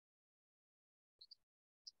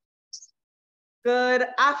Good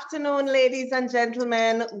afternoon, ladies and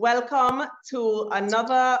gentlemen. Welcome to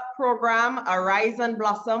another program, Arise and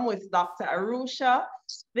Blossom with Dr. Arusha.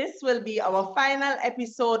 This will be our final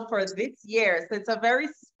episode for this year, so it's a very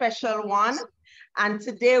special one. And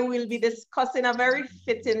today we'll be discussing a very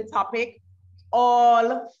fitting topic,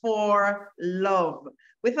 all for love,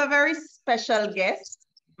 with a very special guest,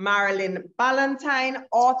 Maralyn Ballantyne,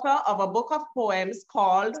 author of a book of poems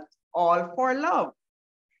called All for Love.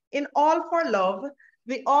 In All for Love,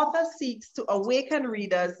 the author seeks to awaken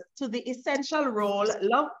readers to the essential role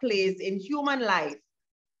love plays in human life,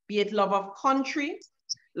 be it love of country,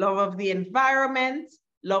 love of the environment,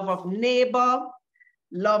 love of neighbor,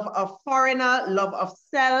 love of foreigner, love of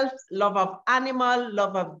self, love of animal,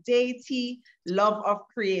 love of deity, love of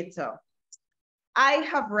creator. I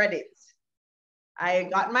have read it. I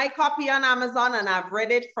got my copy on Amazon and I've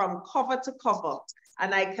read it from cover to cover.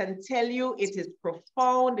 And I can tell you it is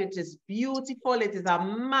profound, it is beautiful, it is a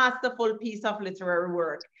masterful piece of literary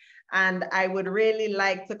work. And I would really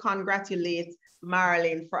like to congratulate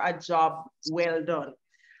Maralyn for a job well done.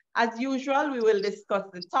 As usual, we will discuss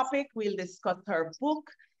the topic, we'll discuss her book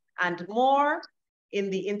and more in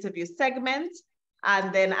the interview segment.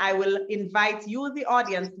 And then I will invite you, the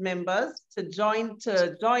audience members, to join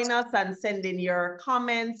us and send in your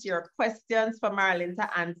comments, your questions for Maralyn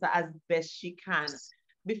to answer as best she can.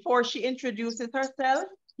 Before she introduces herself,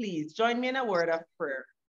 please join me in a word of prayer.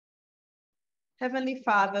 Heavenly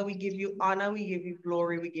Father, we give you honor, we give you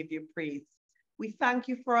glory, we give you praise. We thank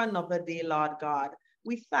you for another day, Lord God.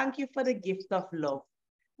 We thank you for the gift of love.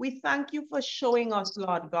 We thank you for showing us,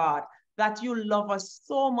 Lord God, that you love us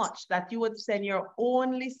so much that you would send your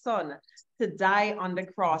only son to die on the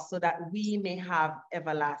cross so that we may have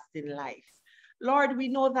everlasting life. Lord, we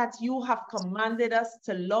know that you have commanded us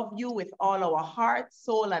to love you with all our heart,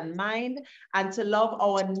 soul, and mind, and to love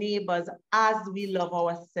our neighbors as we love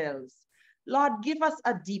ourselves. Lord, give us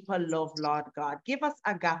a deeper love, Lord God. Give us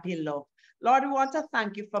agape love. Lord, we want to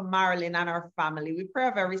thank you for Maralyn and her family. We pray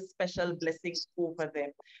a very special blessing over them.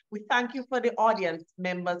 We thank you for the audience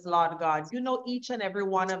members, Lord God. You know each and every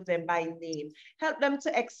one of them by name. Help them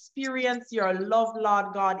to experience your love,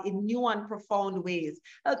 Lord God, in new and profound ways.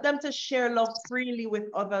 Help them to share love freely with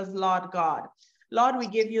others, Lord God. Lord, we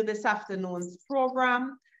give you this afternoon's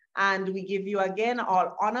program, and we give you again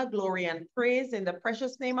all honor, glory, and praise in the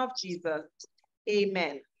precious name of Jesus.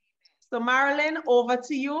 Amen. So Maralyn, over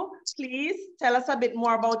to you. Please tell us a bit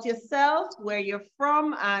more about yourself, where you're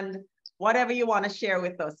from, and whatever you want to share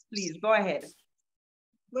with us. Please go ahead.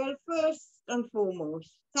 Well, first and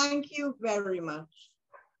foremost, thank you very much,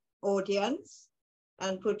 audience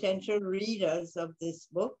and potential readers of this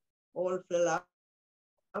book, All for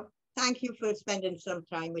Love. Thank you for spending some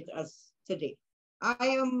time with us today. I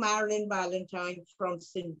am Maralyn Ballantyne from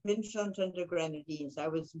St. Vincent and the Grenadines. I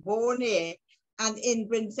was born here. And in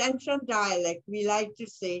Vincentian dialect, we like to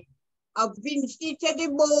say, a Vinci to the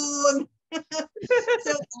bone.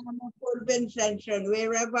 So I'm a full Vincentian.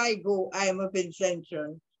 Wherever I go, I'm a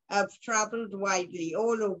Vincentian. I've traveled widely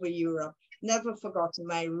all over Europe, never forgotten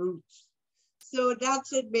my roots. So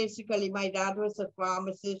that's it, basically. My dad was a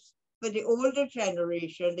pharmacist. For the older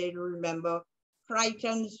generation, they'll remember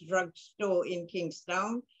Crichton's drugstore in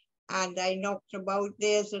Kingstown. And I knocked about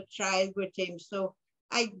there as a child with him. So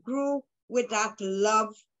I grew with that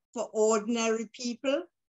love for ordinary people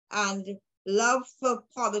and love for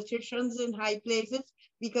politicians in high places,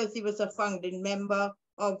 because he was a founding member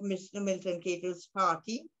of Mr. Milton Cato's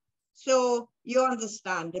party. So you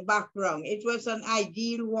understand the background. It was an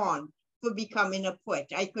ideal one for becoming a poet.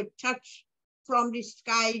 I could touch from the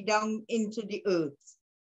sky down into the earth,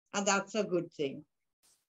 and that's a good thing.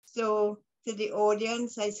 So to the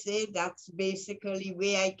audience, I say that's basically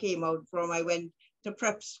where I came out from. I went to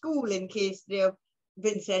prep school, in case they're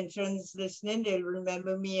Vincentians listening, they'll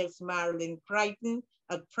remember me as Maralyn Crichton.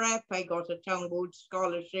 At prep, I got a town board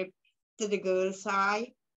scholarship to the Girls'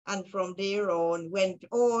 High, and from there on, went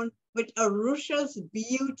on with Arusha's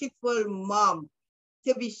beautiful mom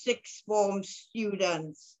to be sixth form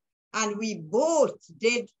students. And we both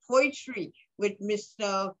did poetry with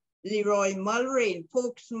Mr. Leroy Mulrain,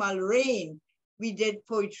 Folks Mulrain. We did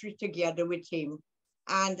poetry together with him.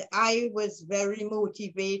 And I was very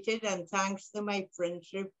motivated, and thanks to my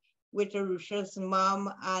friendship with Arusha's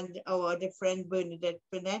mom and our other friend Bernadette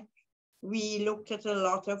Burnett, we looked at a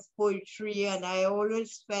lot of poetry, and I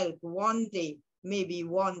always felt one day, maybe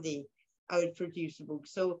one day, I would produce a book.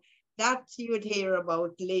 So that you would hear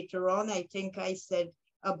about later on. I think I said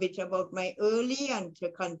a bit about my early, and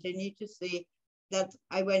to continue to say that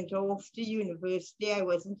I went off to university. I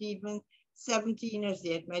wasn't even 17 as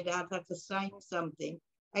yet. My dad had to sign something.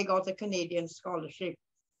 I got a Canadian scholarship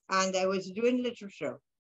and I was doing literature,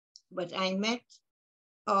 but I met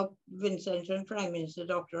Vincentian Prime Minister,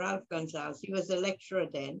 Dr. Campbell-Chambers. He was a lecturer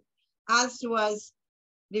then, as was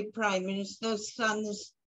the Prime Minister's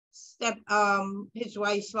son's his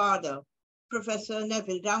wife's father, Professor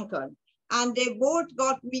Neville Duncan. And they both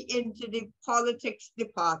got me into the politics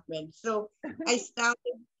department. So I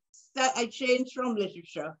changed from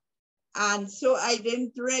literature. And so I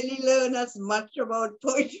didn't really learn as much about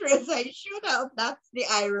poetry as I should have. That's the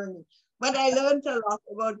irony. But I learned a lot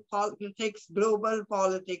about politics, global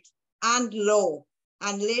politics, and law.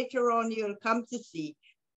 And later on, you'll come to see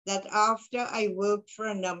that after I worked for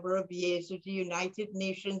a number of years with the United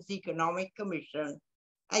Nations Economic Commission,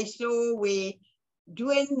 I saw a way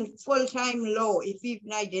doing full-time law, if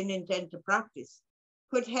even I didn't intend to practice,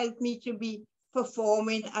 could help me to be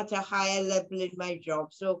performing at a higher level in my job.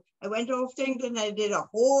 So I went off to England, I did a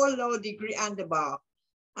whole law degree and a bar.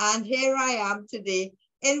 And here I am today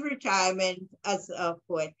in retirement as a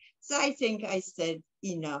poet. So I think I said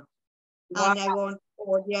enough. Wow. And I want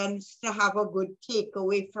audience to have a good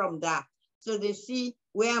takeaway from that. So they see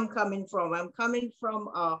where I'm coming from. I'm coming from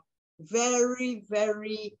a very,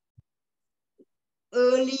 very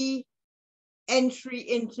early entry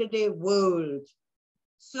into the world.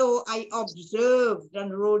 So I observed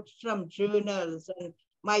and wrote some journals, and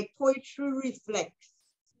my poetry reflects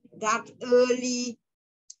that early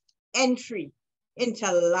entry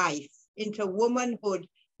into life, into womanhood,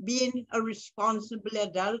 being a responsible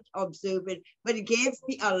adult, observing, but it gave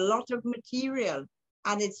me a lot of material.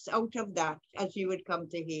 And it's out of that, as you would come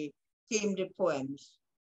to hear, came the poems.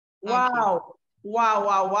 Wow, wow,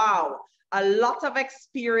 wow, wow. A lot of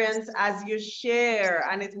experience as you share,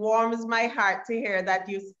 and it warms my heart to hear that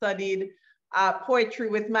you studied poetry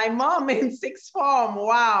with my mom in sixth form.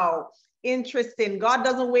 Wow, interesting. God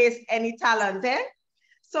doesn't waste any talent, eh?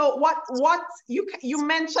 So what you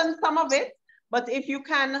mentioned some of it, but if you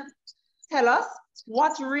can tell us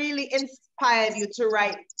what really inspired you to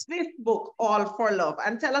write this book, All for Love,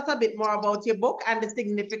 and tell us a bit more about your book and the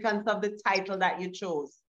significance of the title that you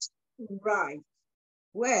chose. Right.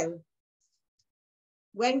 Well,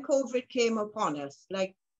 when COVID came upon us,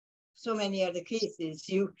 like so many other cases,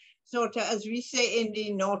 you sort of, as we say in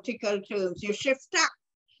the nautical terms, you shift up.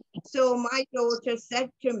 So my daughter said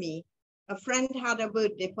to me, a friend had a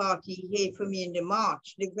birthday party here for me in the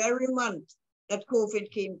March, the very month that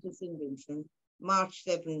COVID came to St. Vincent. March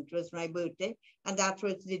 7th was my birthday, and that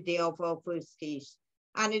was the day of our first case.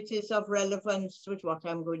 And it is of relevance with what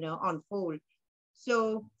I'm going to unfold.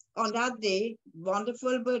 So on that day,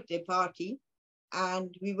 wonderful birthday party,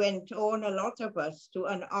 and we went on, a lot of us, to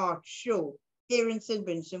an art show. Here in St.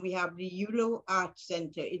 Vincent, we have the ULO Art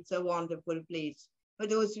Center. It's a wonderful place. For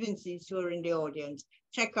those Vincients who are in the audience,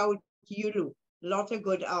 check out ULO. A lot of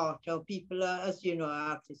good art, or people are, as you know,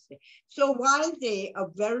 artists. So while they, a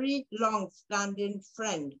very long-standing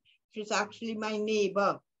friend, she's actually my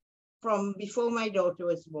neighbor from before my daughter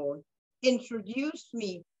was born, introduced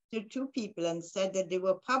me to two people and said that they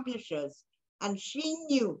were publishers. And she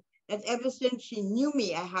knew that ever since she knew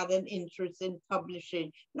me, I had an interest in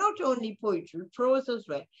publishing, not only poetry, prose as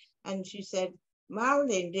well. And she said,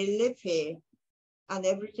 Maralyn, they live here and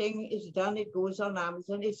everything is done. It goes on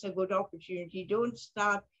Amazon. It's a good opportunity. Don't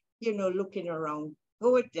start, looking around.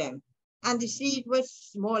 Go with them. And the seed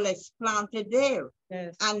was more or less planted there.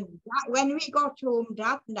 Yes. And when we got home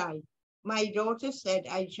that night, my daughter said,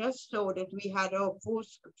 I just saw that we had our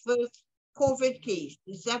first COVID case,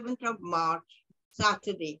 the 7th of March,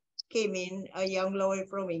 Saturday, came in a young lawyer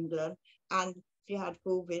from England, and she had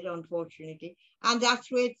COVID, unfortunately. And that's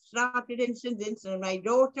where it started in St. Vincent. And my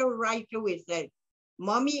daughter right away said,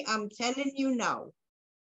 Mommy, I'm telling you now,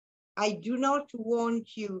 I do not want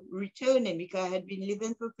you returning, because I had been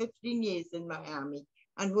living for 15 years in Miami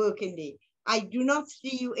and working there. I do not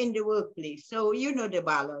see you in the workplace. So you know the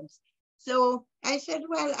balance. So I said,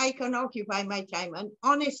 well, I can occupy my time. And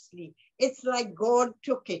honestly, it's like God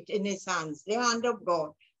took it in his hands, the hand of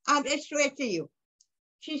God. And I swear to you,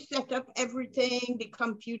 she set up everything, the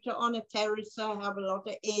computer on a terrace, so I have a lot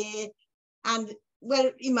of air. And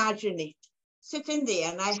well, imagine it, sitting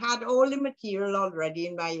there, and I had all the material already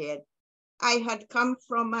in my head. I had come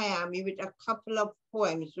from Miami with a couple of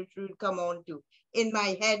poems, which we'll come on to, in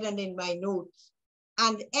my head and in my notes.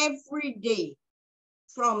 And every day,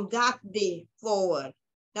 from that day forward,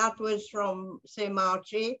 that was from, say,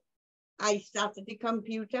 March 8th, I started the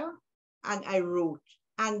computer and I wrote.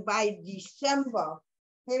 And by December,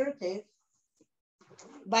 here it is,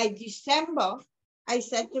 by December, I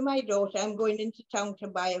said to my daughter, I'm going into town to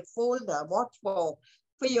buy a folder. What for?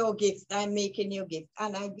 for your gift. I'm making your gift.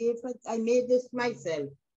 And I made this myself.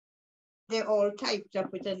 They're all typed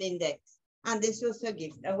up with an index. And this was her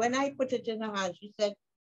gift. And when I put it in her hand, she said,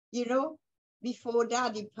 you know, before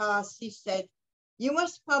Daddy passed, he said, you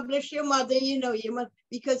must publish your mother, you know, you must,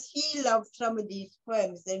 because he loved some of these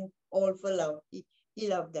poems in All for Love. He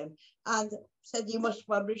loved them. And said, you must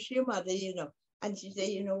publish your mother, you know. And she said,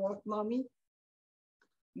 you know what, Mommy?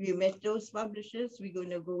 You met those publishers, we're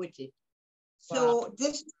going to go with it. Wow. So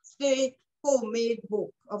this is the homemade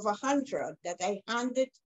book of 100 that I handed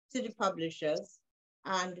to the publishers.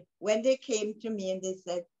 And when they came to me and they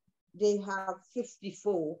said, they have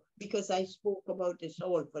 54, because I spoke about this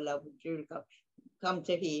All for Love, which will come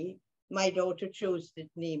to hear, my daughter chose the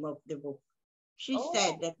name of the book. She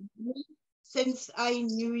said that since I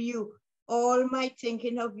knew you, all my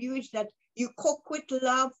thinking of you is that you cook with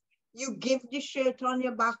love, you give the shirt on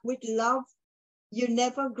your back with love, you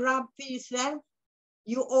never grab for yourself,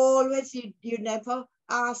 you always, you never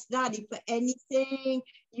ask Daddy for anything.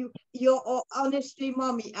 You're honestly,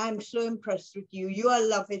 Mommy, I'm so impressed with you. You are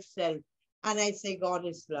love itself. And I say, God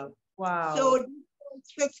is love. Wow. So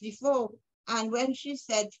it's 54. And when she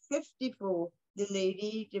said 54, the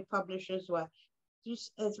lady, the publishers were,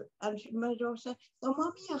 just and my daughter said, oh,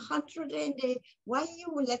 Mommy, 100 in there. Why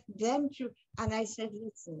you let them to? And I said,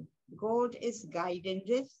 listen, God is guiding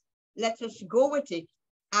this. Let us go with it.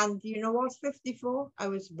 And you know what's 54? I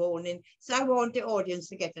was born in, so I want the audience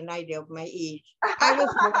to get an idea of my age. I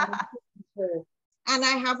was born in 54. And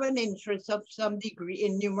I have an interest of some degree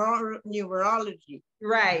in numerology.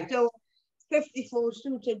 Right. So 54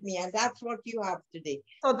 suited me, and that's what you have today.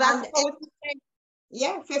 So that's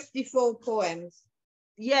yeah, 54 poems.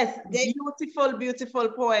 Yes, beautiful, beautiful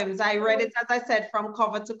poems. I read it, as I said, from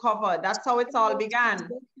cover to cover. That's how it all began.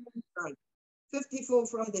 54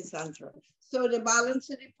 from the center. So the balance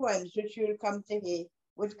of the poems, which you'll come to hear,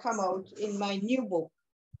 would come out in my new book,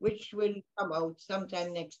 which will come out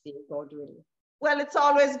sometime next year, God willing. Well, it's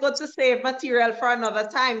always good to save material for another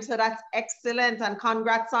time. So that's excellent. And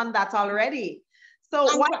congrats on that already. So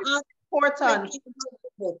and what is important?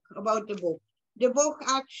 About the book. The book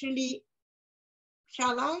actually,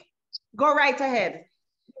 shall I? Go right ahead.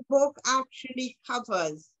 The book actually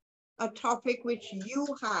covers a topic which you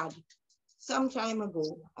had some time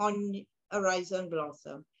ago on Arise and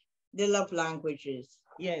Blossom, the love languages.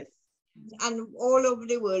 Yes. And all over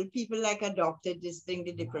the world, people like adopted this thing,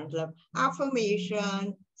 the different love.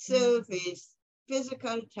 Affirmation, service,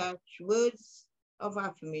 physical touch, words of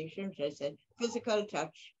affirmation, which I said, physical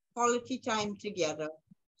touch, quality time together,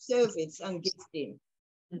 service and gifting.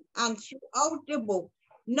 And throughout the book,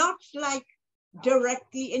 not like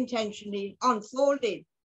directly, intentionally unfolded.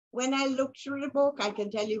 When I look through the book, I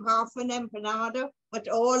can tell you half an empanada, but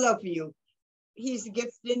all of you, he's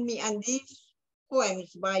gifting me. And these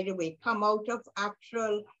poems, by the way, come out of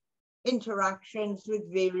actual interactions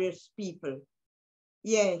with various people.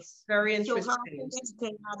 Yes. Very interesting. So half an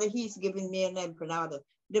empanada, he's giving me an empanada.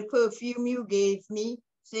 The perfume you gave me,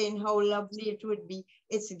 saying how lovely it would be,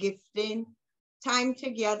 it's gifting. Time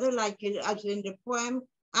together, like as in the poem,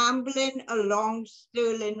 ambling along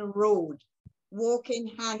Sterling Road, walking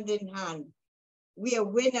hand in hand. We are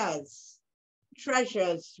winners,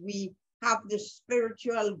 treasures. We have the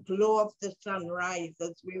spiritual glow of the sunrise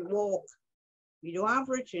as we walk. We don't have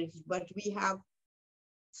riches, but we have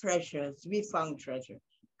treasures. We found treasure.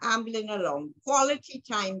 Ambling along, quality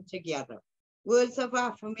time together. Words of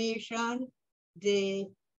affirmation, the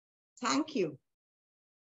thank you.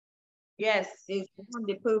 Yes. Is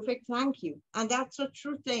the perfect thank you. And that's a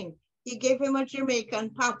true thing. He gave him a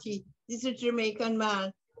Jamaican patty. This is a Jamaican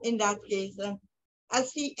man in that case. And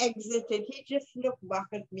as he exited, he just looked back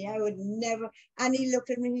at me. I would never, and he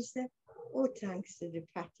looked at me and he said, oh, thanks to the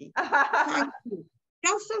patty. Thank you.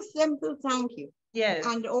 Just a simple thank you. Yes.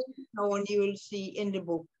 And also you will see in the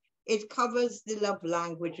book, it covers the love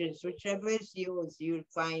languages. Whichever is yours, you'll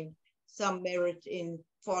find some merit in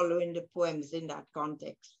following the poems in that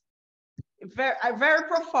context. Very, very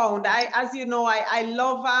profound. As you know, I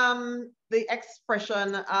love the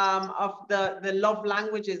expression of the love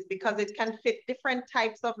languages, because it can fit different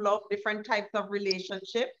types of love, different types of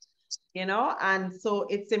relationships, you know, and so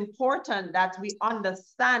it's important that we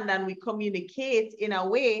understand and we communicate in a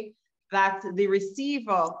way that the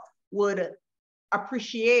receiver would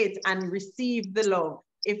appreciate and receive the love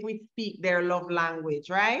if we speak their love language,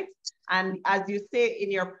 right? And as you say in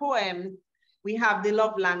your poem, we have the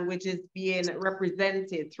love languages being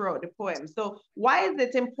represented throughout the poem. So why is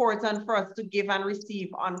it important for us to give and receive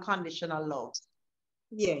unconditional love?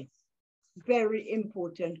 Yes, very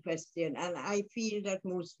important question. And I feel that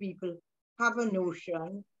most people have a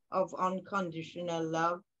notion of unconditional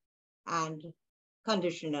love and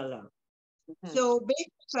conditional love. Mm-hmm. So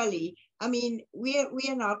basically, I mean, we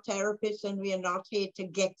are not therapists and we are not here to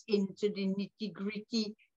get into the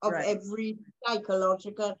nitty-gritty of Right. every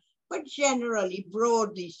psychological, but generally,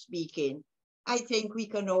 broadly speaking, I think we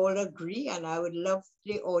can all agree, and I would love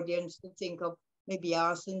the audience to think of maybe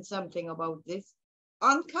asking something about this.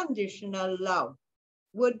 Unconditional love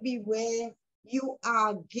would be where you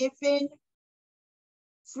are given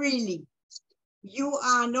freely. You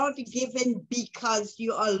are not given because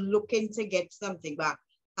you are looking to get something back.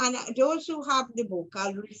 And those who have the book,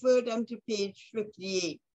 I'll refer them to page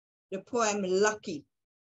 58, the poem Lucky.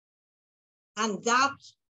 And that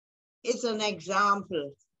is an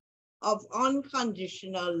example of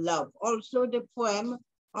unconditional love. Also the poem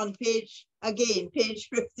on page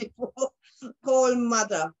 54, called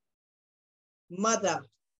Mother. Mother,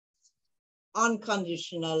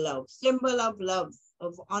 unconditional love, symbol of love,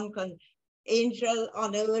 of angel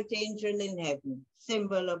on earth, angel in heaven,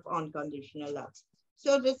 symbol of unconditional love.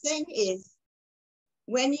 So the thing is,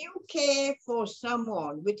 when you care for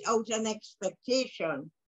someone without an expectation,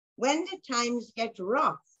 when the times get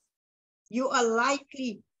rough, you are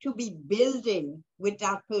likely to be building with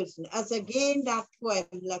that person. As again, that poem,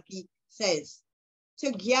 Lucky says,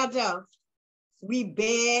 together we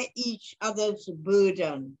bear each other's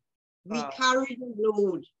burden. We carry the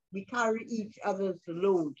load. We carry each other's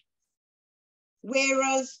load.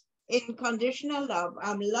 Whereas in conditional love,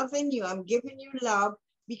 I'm loving you, I'm giving you love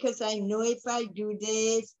because I know if I do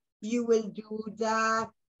this, you will do that.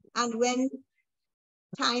 And when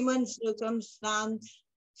time and circumstance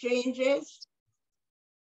changes,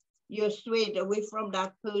 you're swayed away from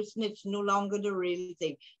that person. It's no longer the real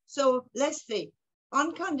thing. So let's say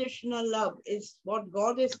unconditional love is what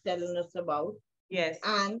God is telling us about. Yes.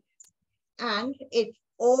 And it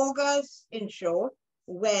augurs, in short,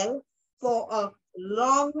 well for a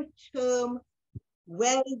long-term,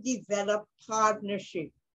 well-developed partnership.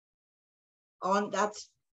 That's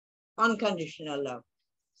unconditional love.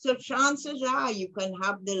 So chances are you can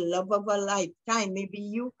have the love of a lifetime. Maybe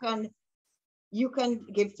you can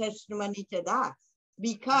give testimony to that,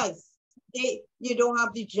 because you don't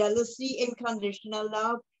have the jealousy in conditional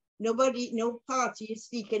love. No party is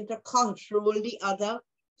seeking to control the other,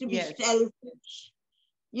 to be selfish.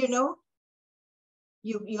 You know,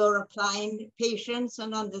 you're applying patience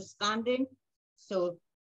and understanding. So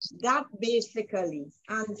that basically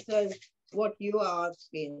answers what you are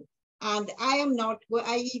asking. And I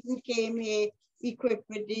even came here equipped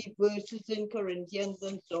with the verses in Corinthians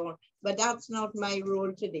and so on, but that's not my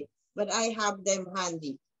role today. But I have them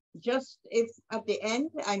handy. Just if at the end,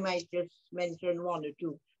 I might just mention one or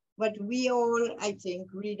two. But we all, I think,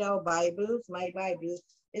 read our Bibles. My Bible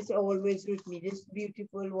is always with me, this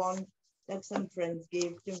beautiful one that some friends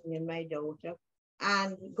gave to me and my daughter.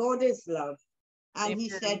 And God is love. And He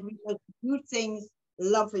said we must do things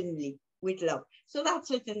lovingly, with love. So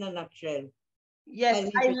that's it in a nutshell. Yes,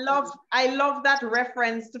 I love that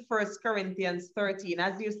reference to 1 Corinthians 13.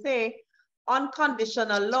 As you say,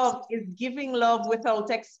 unconditional love is giving love without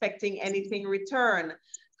expecting anything return.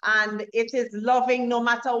 And it is loving no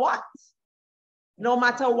matter what. No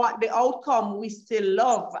matter what the outcome, we still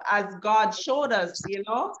love, as God showed us, you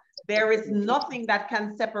know. There is nothing that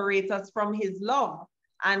can separate us from His love.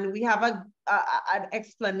 And we have an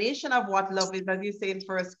explanation of what love is, as you say in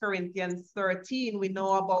 1 Corinthians 13. We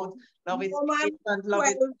know about love is patient, love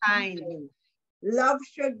is kind. Love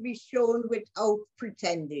should be shown without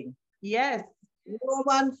pretending. Yes.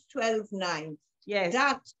 Romans 12:9. Yes.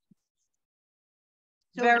 That's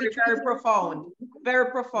very, very profound.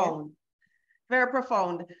 Very profound. Yeah. Very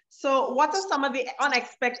profound. So what are some of the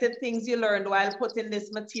unexpected things you learned while putting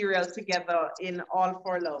this material together in All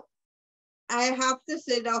for Love? I have to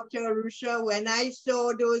say, Dr. Arusha, when I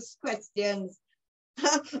saw those questions,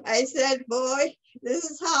 I said, boy, this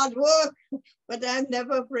is hard work, but I'm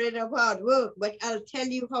never afraid of hard work. But I'll tell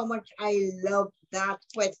you how much I love that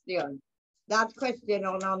question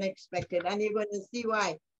on unexpected. And you're going to see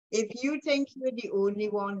why. If you think you're the only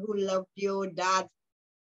one who loved your dad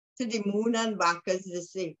to the moon and back, as they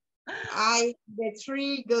say, there are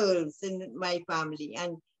 3 girls in my family,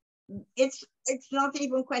 and it's not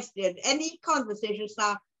even questioned. Any conversation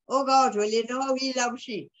start, oh God, well, you know how he loves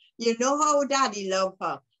she. You know how daddy loved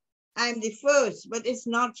her. I'm the first, but it's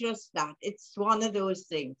not just that. It's one of those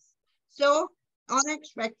things. So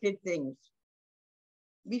unexpected things.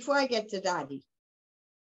 Before I get to daddy,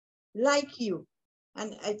 like you,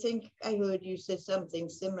 and I think I heard you say something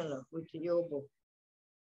similar with your book.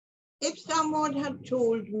 If someone had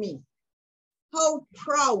told me how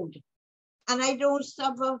proud, and I don't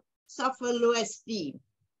suffer low esteem,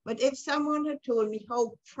 But if someone had told me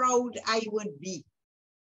how proud I would be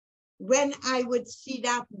when I would see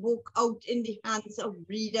that book out in the hands of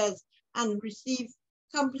readers and receive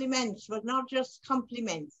compliments, but not just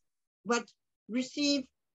compliments, but receive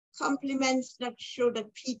compliments that show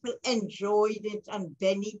that people enjoyed it and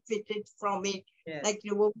benefited from it. Yes. Like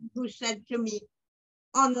the woman who said to me,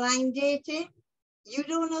 online dating, you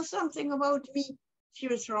don't know something about me. She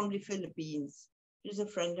was from the Philippines. She's a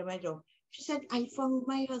friend of my daughter. She said, I found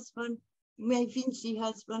my husband, my Vinci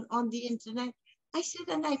husband, on the internet. I said,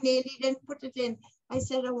 and I nearly didn't put it in. I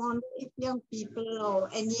said, I wonder if young people or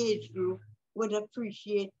any age group would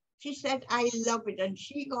appreciate. She said, I love it. And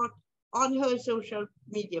she got on her social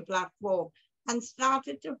media platform and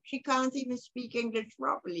started to, she can't even speak English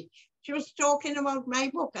properly. She was talking about my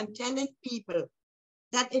book and telling people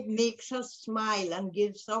that it makes her smile and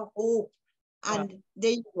gives her hope. And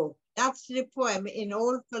there you go. That's the poem in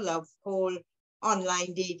All for Love called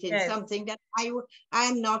Online Dating. Yes. Something that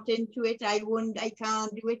I'm not into it. I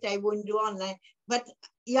can't do it. I wouldn't do online. But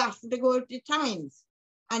you have to go with the times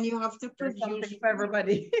and you have to There's produce something for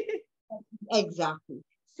everybody. Exactly.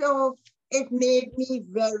 So it made me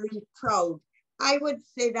very proud. I would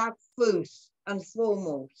say that first and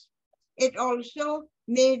foremost. It also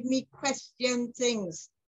made me question things,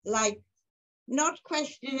 like not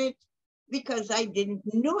question it because I didn't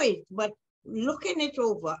know it, but looking it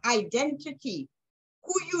over, identity,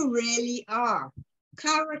 who you really are,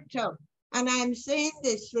 character. And I'm saying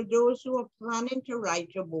this for those who are planning to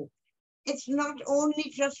write a book. It's not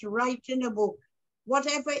only just writing a book.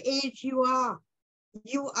 Whatever age you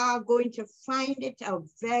are going to find it a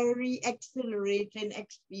very exhilarating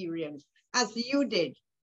experience, as you did,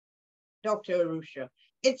 Dr. Arusha.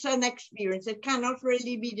 It's an experience. It cannot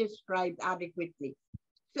really be described adequately.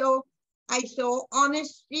 So I saw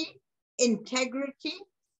honesty, integrity,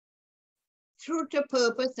 true to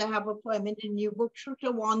purpose. I have a poem in the new book, True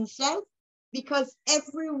to Oneself, because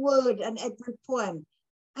every word and every poem,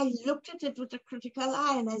 I looked at it with a critical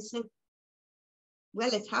eye and I said,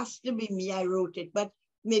 well, it has to be me, I wrote it, but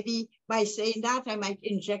maybe by saying that, I might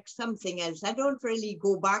inject something else. I don't really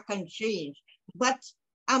go back and change, but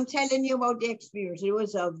I'm telling you about the experience. It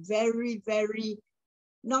was a very, very,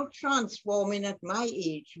 not transforming at my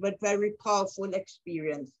age, but very powerful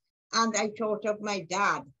experience. And I thought of my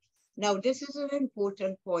dad. Now, this is an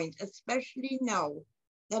important point, especially now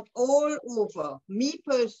that all over, me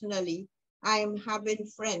personally, I am having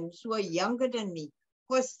friends who are younger than me,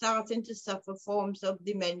 who are starting to suffer forms of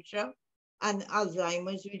dementia and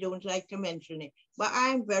Alzheimer's. We don't like to mention it, but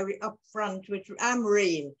I'm very upfront with, I'm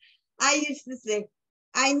real. I used to say,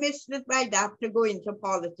 I missed it by that to go into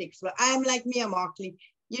politics, but I'm like Mia Markley.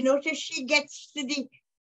 You notice she gets to the,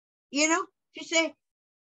 she say,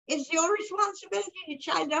 it's your responsibility. The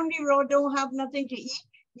child down the road don't have nothing to eat.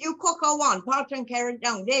 You cook her one pot and carry it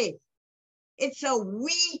down there. It's a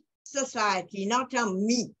we society, not a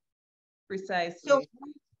me. Precisely. So I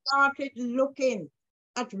started looking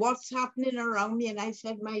at what's happening around me, and I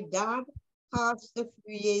said, my dad passed a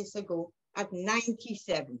few years ago at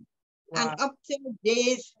 97. Wow. And up to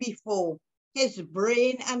days before, his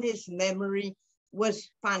brain and his memory was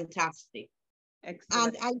fantastic.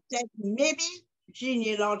 Excellent. And I said, maybe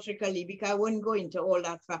genealogically, because I wouldn't go into all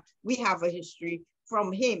that fact, we have a history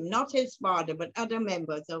from him, not his father, but other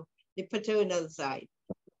members of the paternal side,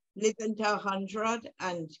 living to 100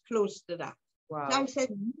 and close to that. Wow. So I said,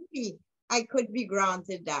 maybe I could be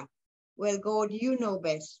granted that. Well, God, you know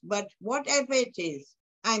best, but whatever it is,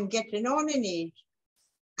 I'm getting on in age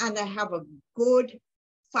and I have a good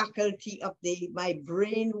faculty up there. My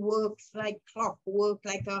brain works like clockwork,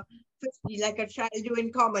 like a child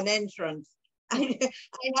doing common entrance. I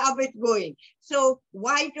have it going. So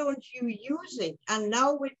why don't you use it? And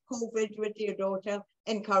now with COVID, with your daughter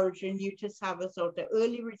encouraging you to have a sort of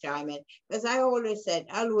early retirement, as I always said,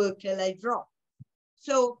 I'll work till I drop.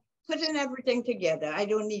 So putting everything together, I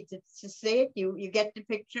don't need to say it. You get the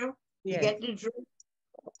picture, yes. You get the drift.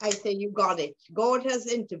 I say you got it. God has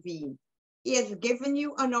intervened. He has given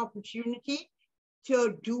you an opportunity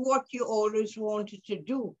to do what you always wanted to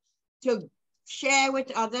do, to share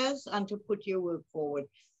with others and to put your work forward.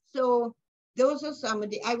 So those are some of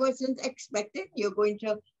the, I wasn't expecting you're going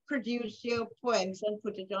to produce your poems and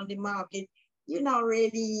put it on the market. You're not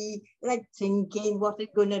really like thinking what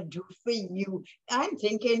it's gonna do for you. I'm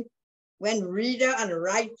thinking when reader and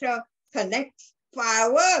writer connect,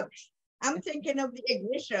 fireworks. I'm thinking of the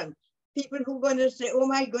ignition. People who are gonna say, oh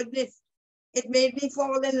my goodness, it made me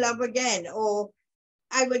fall in love again, or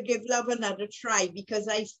I would give love another try because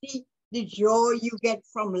I see the joy you get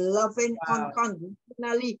from loving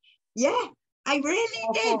unconditionally. Yeah, I really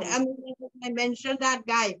did. I mean, I mentioned that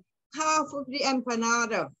guy, half of the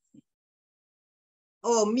empanada.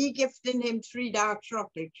 Or me gifting him 3 dark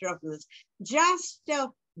chocolate chocolates, just to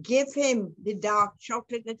give him the dark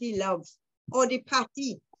chocolate that he loves, or the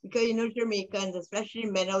patty, because you know Jamaicans, especially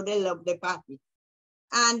men, how they love the patty.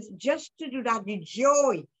 And just to do that, the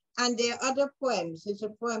joy. And there are other poems. There's a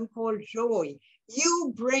poem called Joy.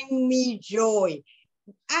 You bring me joy.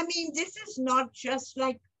 I mean, this is not just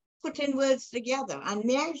like putting words together. And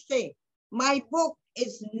may I say, my book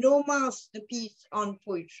is no masterpiece on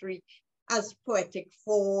poetry as poetic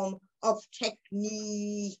form, of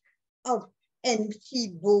technique, of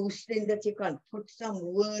empty boasting that you can put some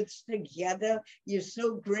words together. You're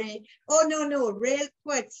so great. Oh, no, real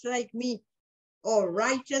poets like me, or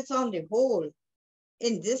writers on the whole,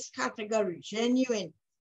 in this category, genuine,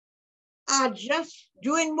 are just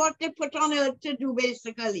doing what they put on earth to do,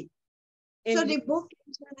 basically. So the book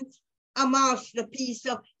isn't a masterpiece.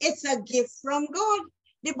 So it's a gift from God.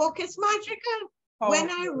 The book is magical. Oh.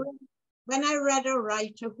 When I read a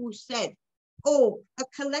writer who said, oh, a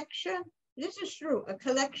collection, this is true, a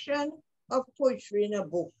collection of poetry in a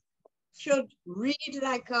book should read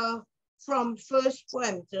like from first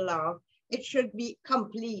poem to last. It should be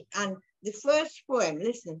complete. And the first poem,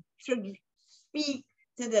 listen, should speak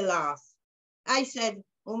to the last. I said,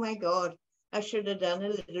 oh my God, I should have done a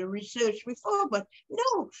little research before, but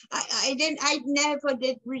no, I didn't. I never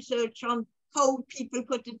did research on how people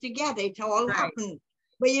put it together. It all happened.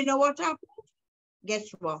 But you know what happened? Guess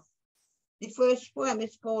what? The first poem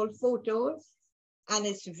is called Photos, and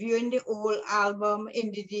it's viewing the whole album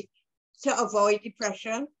to avoid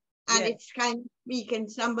depression. And it's kind of speaking,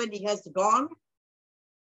 somebody has gone,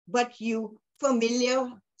 but you familiar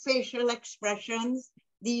facial expressions,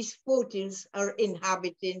 these photos are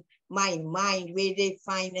inhabiting my mind, where they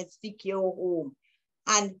find a secure home.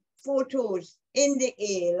 And photos in the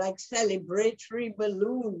air like celebratory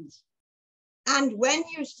balloons. And when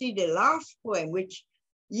you see the last poem, which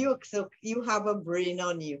you have a brain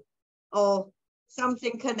on you, or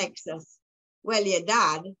something connects us. Well, your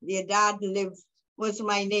dad was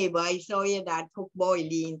my neighbor. I saw your dad cook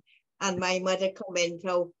boiling, and my mother comment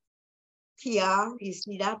out, Tia, you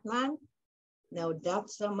see that man? Now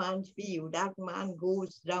that's a man for you. That man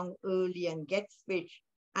goes down early and gets fish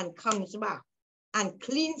and comes back and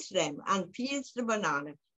cleans them and peels the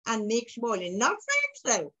banana and makes boiling, not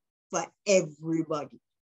for himself, for everybody.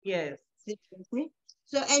 Yes.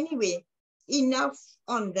 So anyway, enough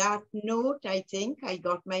on that note. I think I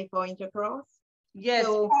got my point across. Yes,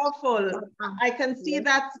 so, powerful. I can see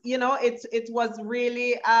that, you know, it was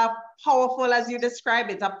really powerful, as you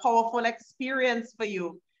described it, a powerful experience for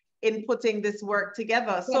you in putting this work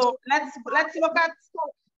together. So let's look at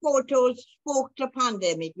photos spoke to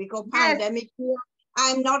pandemic, because pandemic,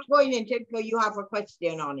 I'm not going into it because you have a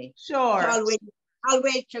question on it. Sure. So I'll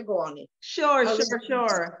wait to go on it. Sure.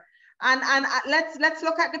 And let's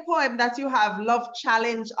look at the poem that you have, Love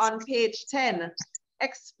Challenge, on page 10.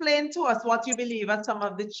 Explain to us what you believe are some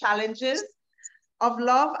of the challenges of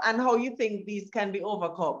love and how you think these can be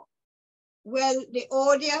overcome. Well, the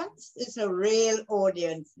audience is a real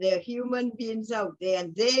audience. They're human beings out there,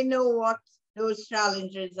 and they know what those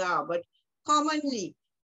challenges are. But commonly,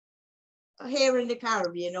 here in the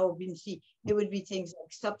Caribbean, there would be things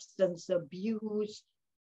like substance abuse,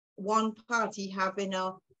 one party having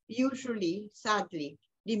usually, sadly,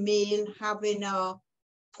 the male having a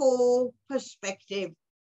poor perspective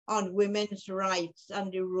on women's rights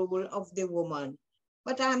and the role of the woman.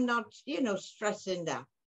 But I'm not, stressing that.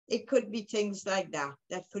 It could be things like that.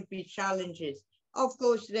 That could be challenges. Of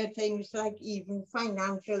course, there are things like even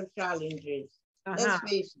financial challenges. Let's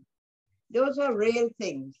face it. Those are real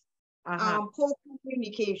things. Poor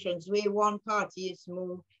communications, where one party is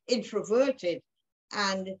more introverted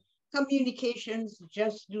and communications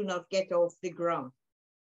just do not get off the ground.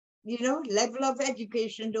 Level of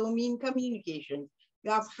education don't mean communication.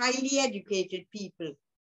 You have highly educated people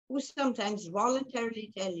who sometimes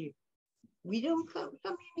voluntarily tell you, we don't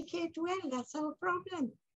communicate well, that's our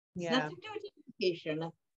problem. It's nothing to do with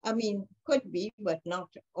education. I mean, could be, but not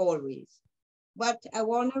always. But I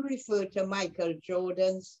want to refer to Michael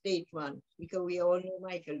Jordan's statement, because we all know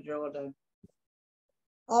Michael Jordan.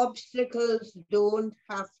 Obstacles don't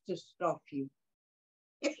have to stop you.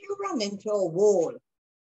 If you run into a wall,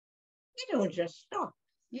 you don't just stop.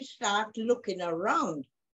 You start looking around.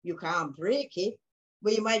 You can't break it,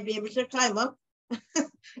 but you might be able to climb up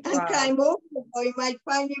and climb over, or you might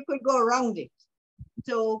find you could go around it.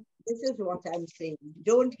 So this is what I'm saying.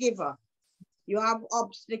 Don't give up. You have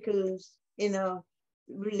obstacles in a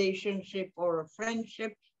relationship or a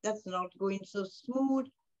friendship that's not going so smooth.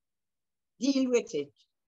 deal with it.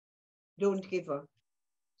 Don't give up.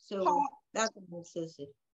 So that answers it.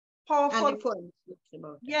 Powerful. And the poem speaks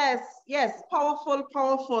about that. Yes, yes, powerful,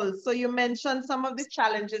 powerful. So you mentioned some of the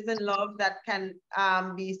challenges in love that can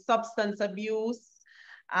be substance abuse,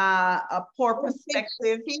 a poor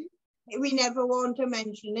perspective. We never want to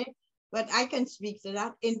mention it, but I can speak to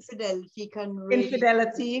that. Infidelity can really...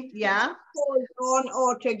 Infidelity, yeah. Hold on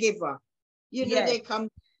or to give up. You know, Yes. there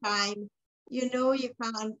comes time, you know, you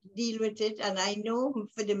can't deal with it. And I know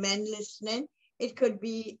for the men listening, it could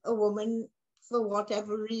be a woman, for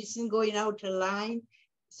whatever reason, going out of line.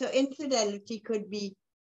 So infidelity could be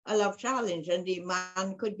a love challenge, and the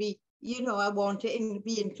man could be, you know, I want to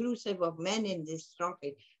be inclusive of men in this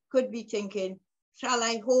topic, could be thinking, shall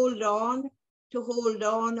I hold on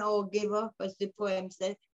or give up, as the poem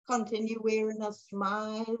said, continue wearing a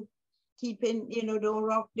smile, keeping, you know, don't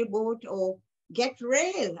rock the boat, or get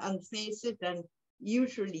real and face it. And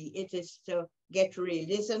usually it is to get real.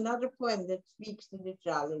 There's another poem that speaks to the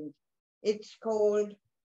challenge. It's called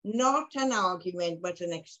Not an Argument, but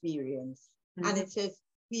an Experience. Mm-hmm. And it says,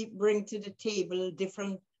 we bring to the table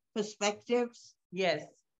different perspectives. Yes.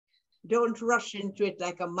 Don't rush into it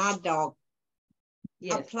like a mad dog.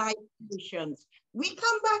 Yes. Apply conditions. We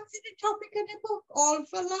come back to the topic of the book, All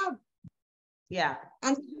for Love. Yeah.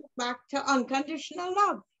 And back to unconditional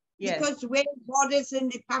love. Yes. Because when God is in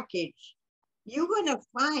the package, you're going to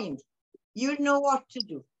find, you know what to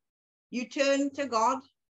do. You turn to God,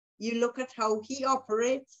 you look at how he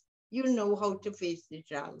operates, you know how to face the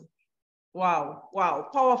challenge. Wow, wow,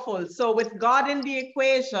 powerful. So with God in the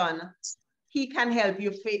equation, he can help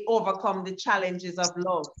you overcome the challenges of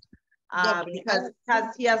love. Because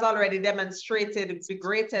he has already demonstrated the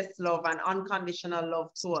greatest love and unconditional love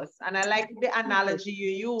to us. And I like the analogy you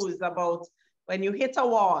use about when you hit a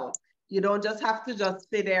wall, you don't just have to just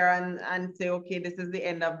sit there and say, okay, this is the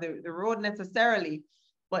end of the road necessarily.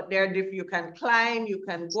 But you can climb, you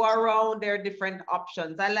can go around, there are different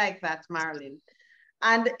options. I like that, Maralyn.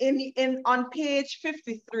 And on page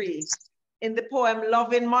 53, in the poem,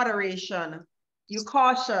 Love in Moderation, you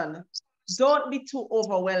caution, don't be too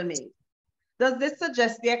overwhelming. Does this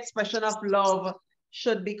suggest the expression of love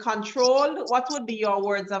should be controlled? What would be your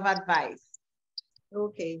words of advice?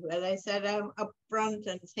 Okay, well, I said I'm upfront,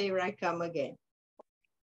 and here I come again.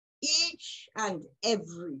 Each and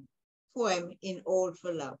every poem in All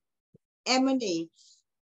for Love emanates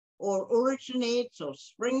or originates or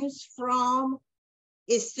springs from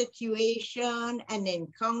a situation, an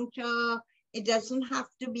encounter. It doesn't have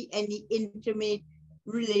to be any intimate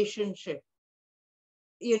relationship,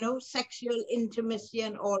 you know, sexual intimacy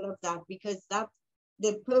and all of that, because that's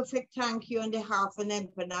the perfect thank you and the half an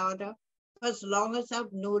empanada. As long as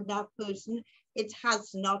I've known that person, it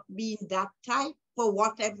has not been that type for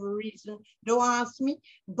whatever reason. Don't ask me,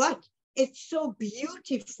 but it's so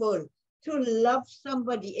beautiful to love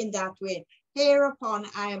somebody in that way. Hereupon,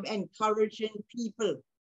 I am encouraging people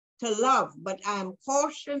to love, but I am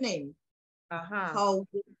cautioning how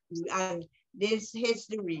they do. And here's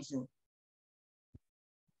the reason.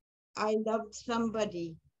 I loved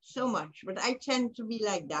somebody so much, but I tend to be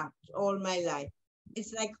like that all my life.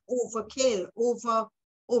 It's like overkill,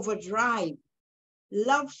 overdrive.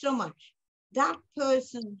 Love so much. That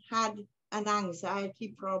person had an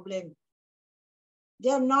anxiety problem.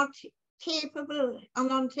 They're not capable,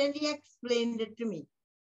 and until he explained it to me,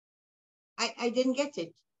 I didn't get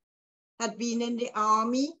it. Had been in the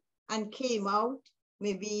army and came out,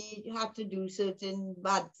 maybe had to do certain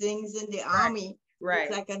bad things in the army. Right.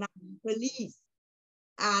 It's like an army police,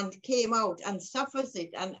 and came out and suffers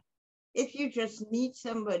it. And if you just meet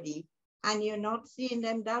somebody and you're not seeing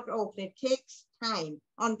them that often, it takes time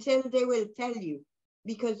until they will tell you,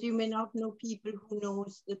 because you may not know people who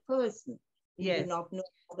knows the person. Yes. You do not know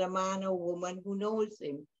the man or woman who knows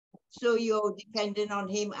him. So you're dependent on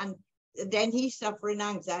him, and then he's suffering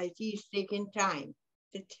anxiety. He's taking time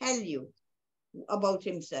to tell you about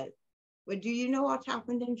himself. But do you know what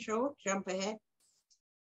happened in short? Jump ahead.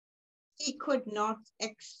 He could not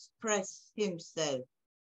express himself.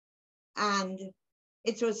 And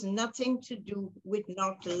it was nothing to do with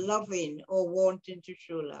not loving or wanting to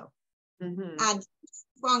show love. Mm-hmm. And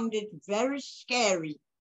found it very scary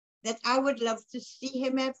that I would love to see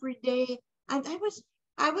him every day. And I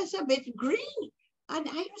was a bit green. And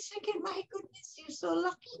I was thinking, my goodness, you're so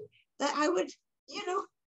lucky that I would, you know,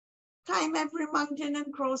 climb every mountain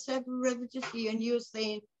and cross every river to see you. And you're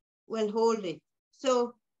saying, well, hold it.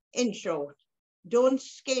 So in short, don't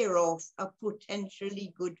scare off a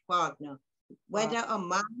potentially good partner. Whether a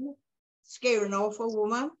man scaring off a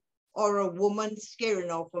woman or a woman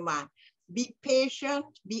scaring off a man. Be patient,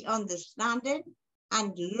 be understanding,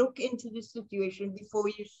 and look into the situation before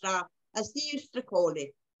you start, as he used to call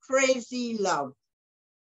it, crazy love.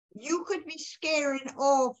 You could be scaring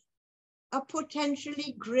off a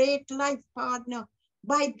potentially great life partner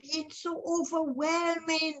by being so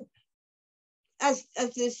overwhelming, as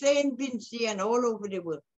they say in Vinci and all over the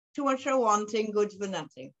world. Too much of one thing, good for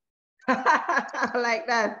nothing. Like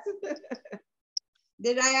that.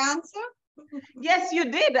 Did I answer? Yes, you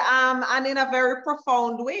did, and in a very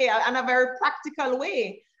profound way, and a very practical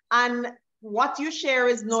way. And what you share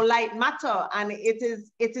is no light matter, and it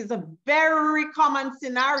is a very common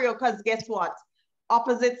scenario, because guess what?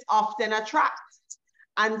 Opposites often attract.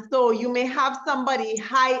 And so you may have somebody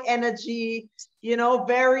high energy, you know,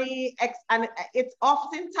 and it's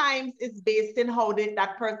oftentimes it's based in how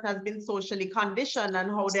that person has been socially conditioned and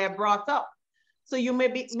how they're brought up. So you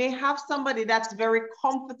may have somebody that's very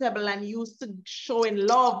comfortable and used to showing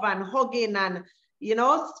love and hugging and, you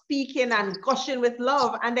know, speaking and gushing with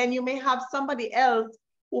love. And then you may have somebody else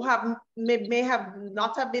who may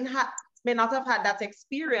not have had that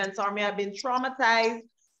experience, or may have been traumatized,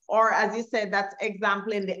 or as you said, that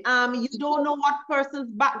example in the army, you don't know what person's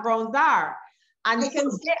backgrounds are. And so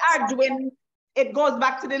they are doing, it goes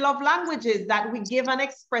back to the love languages, that we give and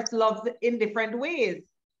express love in different ways,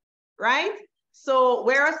 right? So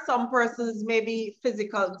whereas some persons may be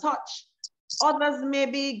physical touch, others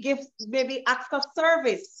maybe gifts, maybe acts of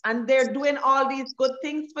service, and they're doing all these good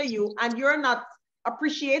things for you, and you're not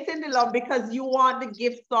appreciating the love because you want the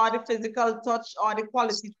gifts or the physical touch or the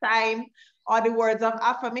quality time or the words of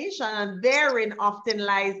affirmation. And therein often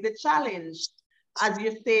lies the challenge. As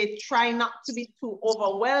you say, try not to be too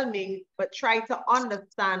overwhelming, but try to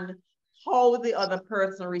understand how the other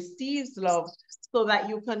person receives love, so that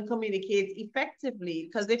you can communicate effectively.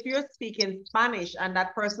 Because if you're speaking Spanish and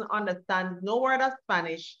that person understands no word of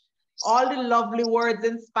Spanish, all the lovely words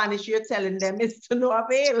in Spanish you're telling them is to no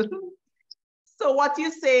avail. So what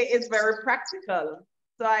you say is very practical.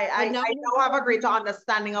 So I now have a greater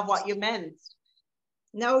understanding of what you meant.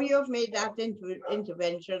 Now you've made that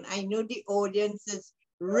intervention. I know the audience is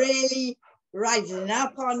really rising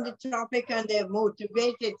up on the topic and they're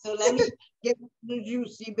motivated. So let me give the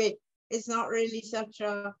juicy bit. It's not really such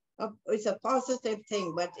it's a positive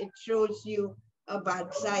thing, but it shows you a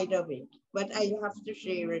bad side of it. But I have to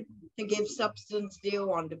share it to give substance to your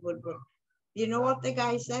wonderful book. You know what the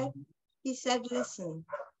guy said? He said, listen,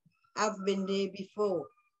 I've been there before.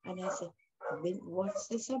 And I said, what's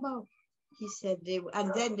this about? He said,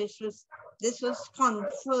 and then this was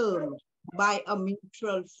confirmed by a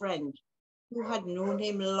mutual friend who had known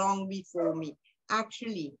him long before me.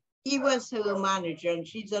 Actually, he was her manager, and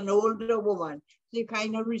she's an older woman. So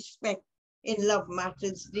kind of respect in love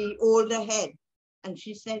matters, the older head. And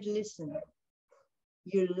she said, listen,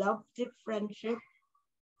 you love the friendship.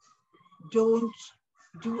 Don't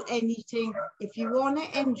do anything. If you want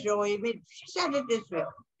to enjoy it, she said it this way.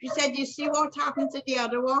 She said, you see what happened to the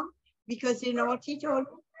other one? Because you know what he told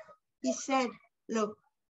me? He said, look,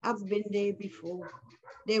 I've been there before.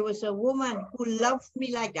 There was a woman who loved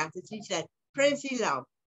me like that, as he said, crazy love.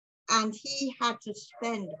 And he had to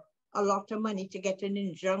spend a lot of money to get an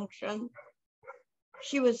injunction.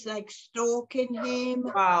 She was like stalking him.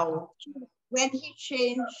 Wow. When he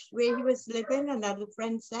changed where he was living, another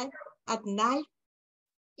friend said, at night,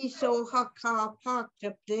 he saw her car parked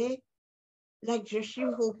up there, like just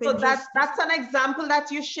you hoping. So that's an example that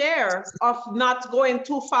you share of not going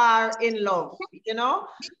too far in love, you know?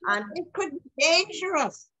 And it could be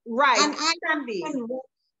dangerous. Right, and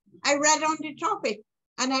I read on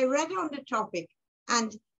the topic,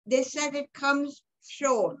 and they said it comes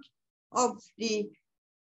short of the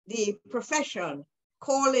profession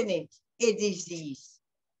calling it a disease.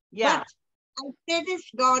 Yeah. But I say this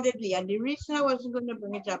guardedly, and the reason I wasn't going to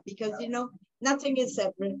bring it up, because, you know, nothing is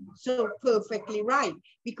ever so perfectly right,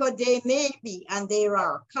 because there may be, and there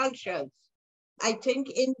are cultures. I think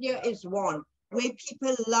India is one where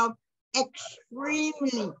people love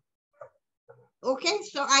extremely. Okay,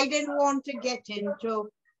 so I didn't want to get into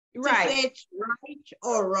to say it's right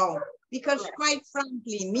or wrong, because quite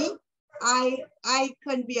frankly, me, I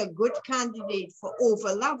can be a good candidate for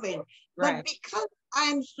overloving, but because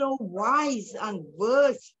I'm so wise and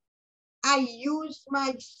versed, I use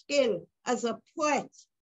my skill as a poet,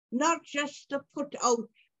 not just to put out,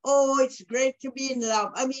 oh, it's great to be in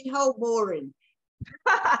love. I mean, how boring.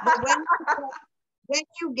 But when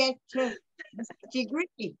you get to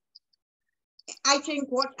nitty-gritty, I think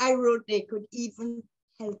what I wrote there could even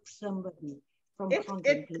help somebody from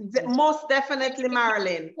most definitely,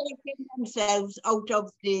 Maralyn. Taking themselves out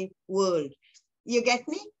of the world. You get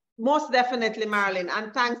me? Most definitely, Maralyn,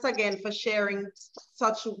 and thanks again for sharing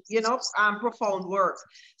such, profound work.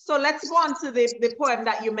 So let's go on to the poem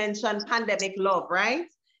that you mentioned, Pandemic Love, right?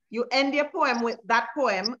 You end your poem with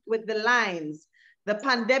the lines, the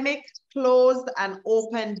pandemic closed and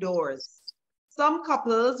opened doors. Some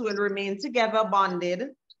couples will remain together bonded,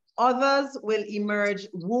 others will emerge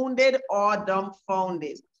wounded or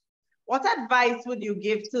dumbfounded. What advice would you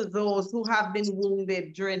give to those who have been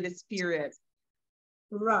wounded during this period?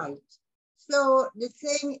 Right. So the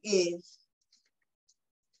thing is,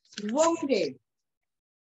 wounded.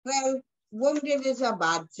 Well, wounded is a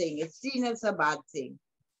bad thing. It's seen as a bad thing.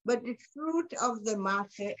 But the truth of the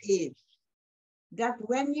matter is that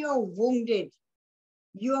when you're wounded,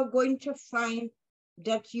 you are going to find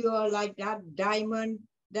that you are like that diamond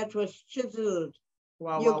that was chiseled.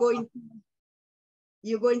 Wow,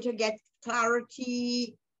 You're going to get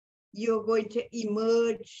clarity. You're going to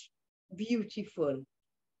emerge beautiful.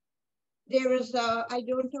 There is I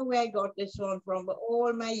don't know where I got this one from, but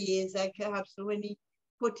all my years I can have so many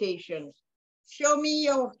quotations. Show me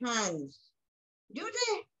your hands. Do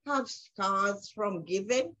they have scars from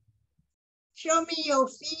giving? Show me your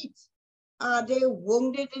feet. Are they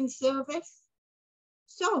wounded in service?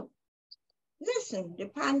 So, listen, the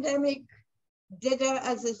pandemic did,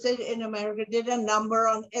 as I said in America, did a number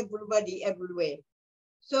on everybody everywhere.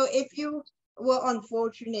 So if you were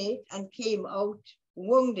unfortunate and came out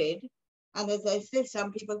wounded, and as I said,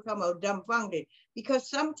 some people come out dumbfounded, because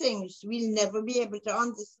some things we'll never be able to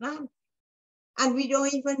understand. And we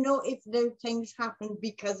don't even know if the things happened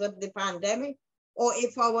because of the pandemic, or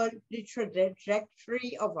if the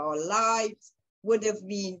trajectory of our lives would have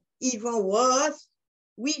been even worse.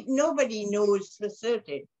 Nobody knows for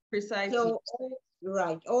certain. Precisely. So,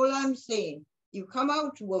 right, all I'm saying, you come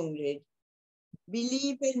out wounded,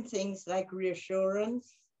 believe in things like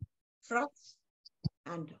reassurance, trust,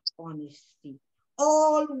 and honesty.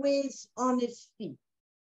 Always honesty.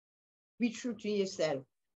 Be true to yourself,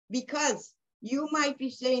 because you might be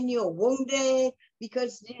saying you're wounded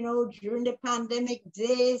because, during the pandemic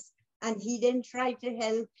this, and he didn't try to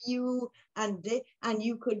help you, and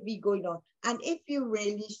you could be going on. And if you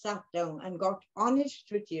really sat down and got honest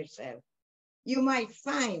with yourself, you might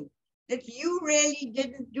find that you really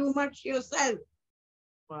didn't do much yourself.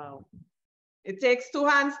 Wow. It takes two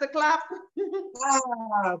hands to clap.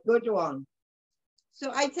 Good one.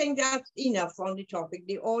 So I think that's enough on the topic.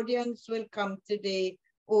 The audience will come to their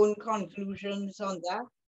own conclusions on that.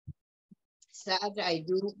 Sad, I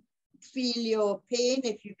do feel your pain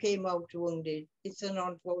if you came out wounded. It's an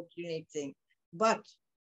unfortunate thing. But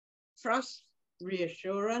trust,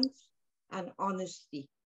 reassurance, and honesty,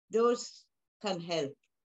 those can help.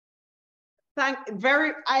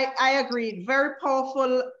 I agree. Very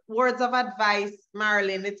powerful words of advice,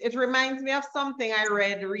 Maralyn. It reminds me of something I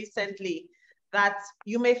read recently, that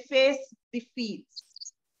you may face defeat,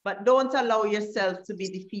 but don't allow yourself to be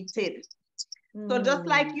defeated. So just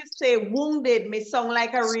like you say, wounded may sound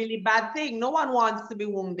like a really bad thing. No one wants to be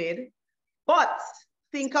wounded, but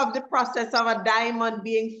think of the process of a diamond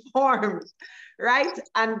being formed, right?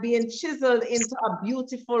 And being chiseled into a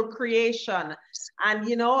beautiful creation. And,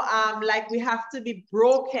 like we have to be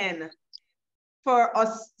broken for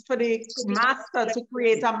the master to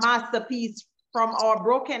create a masterpiece from our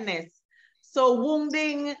brokenness. So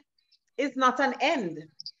wounding is not an end.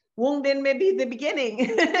 Wounding may be the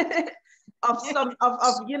beginning of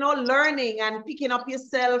learning and picking up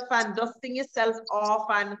yourself and dusting yourself off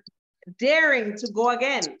and daring to go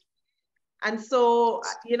again. And so,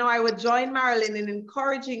 I would join Maralyn in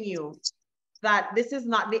encouraging you that this is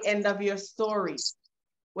not the end of your story.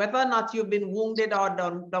 Whether or not you've been wounded or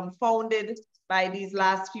dumbfounded by these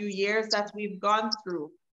last few years that we've gone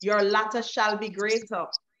through, your latter shall be greater.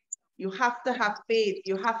 You have to have faith.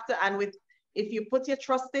 You have to, if you put your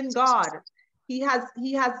trust in God, He has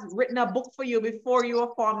written a book for you before you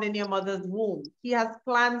were formed in your mother's womb. He has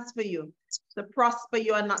plans for you to prosper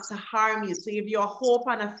you and not to harm you, to give you a hope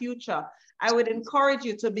and a future. I would encourage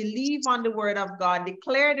you to believe on the word of God,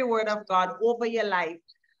 declare the word of God over your life,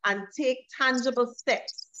 and take tangible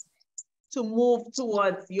steps to move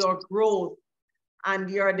towards your growth and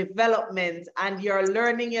your development and your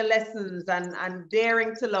learning your lessons and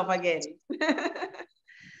daring to love again.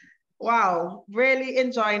 Wow, really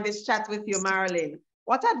enjoying this chat with you, Maralyn.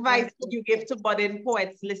 What advice would you give to budding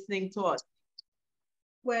poets listening to us?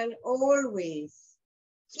 Well, always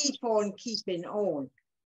keep on keeping on.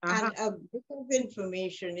 And a bit of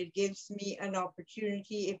information, it gives me an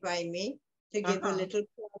opportunity, if I may, to give a little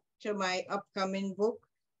talk to my upcoming book.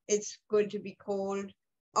 It's going to be called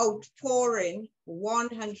Outpouring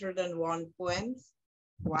 101 Poems.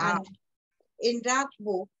 Wow. And in that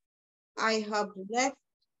book, I have left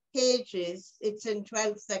pages, it's in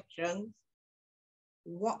 12 sections,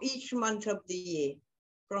 each month of the year,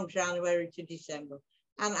 from January to December.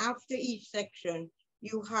 And after each section,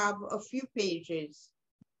 you have a few pages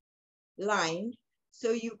lined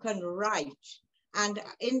so you can write. And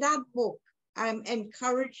in that book, I'm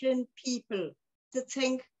encouraging people to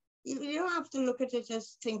think, you don't have to look at it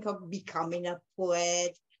as think of becoming a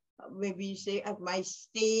poet. Maybe you say at my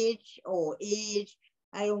stage or age,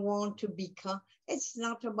 I don't want to become. It's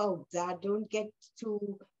not about that. Don't get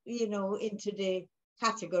too, into the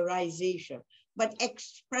categorization, but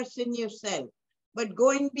expressing yourself, but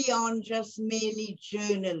going beyond just merely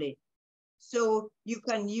journaling. So you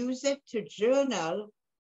can use it to journal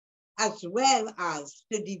as well as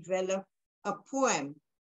to develop a poem.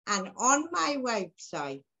 And on my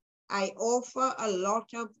website, I offer a lot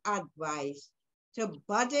of advice to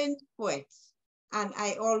budding poets. And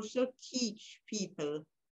I also teach people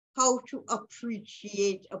how to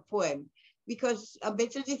appreciate a poem, because a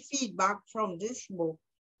bit of the feedback from this book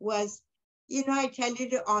was, I tell you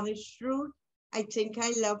the honest truth, I think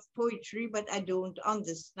I love poetry, but I don't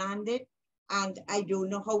understand it. And I don't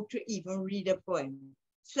know how to even read a poem.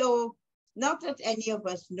 So not that any of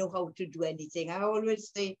us know how to do anything. I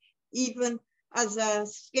always say, even as a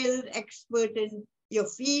skilled expert in your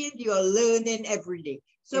field, you're learning every day.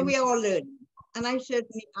 So we are all learning. And I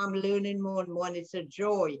certainly am learning more and more, and it's a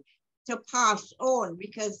joy to pass on,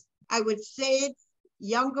 because I would say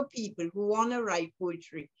younger people who want to write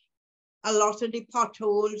poetry, a lot of the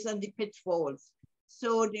potholes and the pitfalls.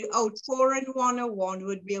 So the Outpouring 101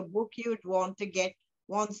 would be a book you'd want to get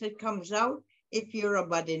once it comes out if you're a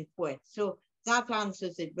budding poet. So that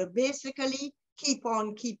answers it. But basically, keep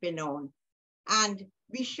on keeping on. And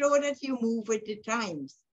be sure that you move with the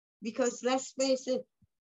times. Because let's face it,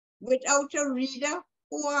 without a reader,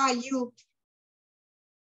 who are you?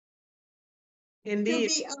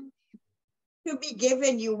 Indeed. To be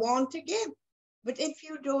given, you want to give. But if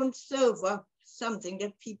you don't serve up something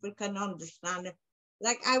that people can understand,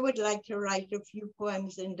 like I would like to write a few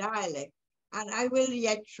poems in dialect, and I will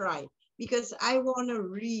yet try, because I want to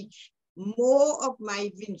reach more of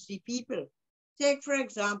my Vinci people. Take, for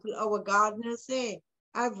example, our gardeners there.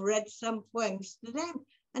 I've read some poems to them,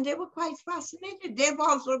 and they were quite fascinated. They've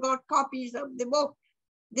also got copies of the book.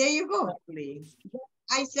 There you go. Lovely.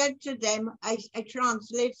 I said to them, I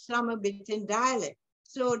translate some a bit in dialect.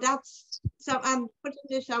 So I'm putting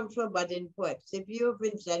this out for budding poets. If you're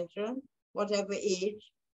Vincentian, whatever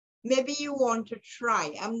age, maybe you want to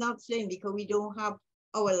try. I'm not saying because we don't have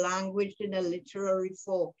our language in a literary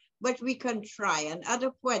form, but we can try, and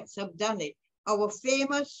other poets have done it. Our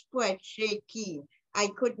famous poet, Sheikh Keen, I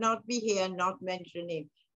could not be here and not mention him.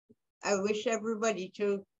 I wish everybody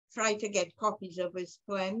to try to get copies of his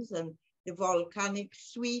poems, and the Volcanic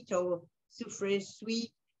Suite or Soufre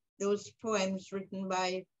Suite, those poems written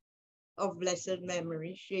by, of blessed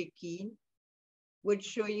memory, Sheikh Keen, would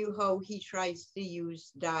show you how he tries to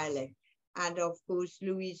use dialect. And of course,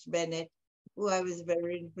 Louise Bennett, who I was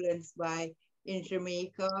very influenced by in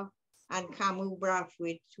Jamaica, and Camus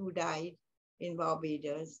Brathwaite, who died in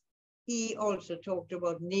Barbados. He also talked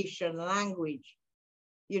about nation language,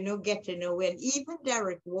 getting away. And even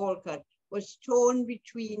Derek Walcott was torn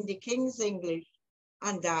between the King's English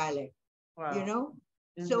and dialect, Wow.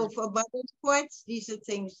 So for budding poets, these are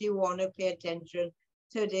things you want to pay attention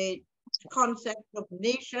to, the concept of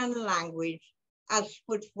nation language as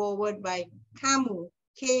put forward by Camus,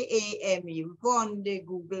 K-A-M-U. Go on the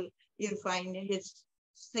Google, you'll find his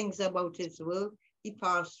things about his work. He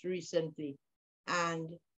passed recently. And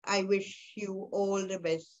I wish you all the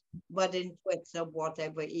best, budding poets of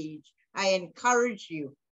whatever age. I encourage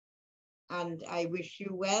you, and I wish you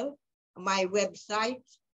well. My website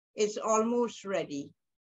is almost ready.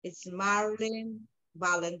 It's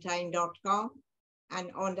maralynballantyne.com.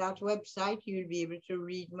 And on that website, you'll be able to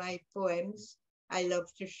read my poems. I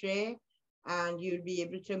love to share, and you'll be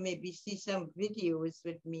able to maybe see some videos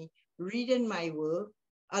with me reading my work,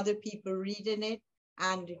 other people reading it,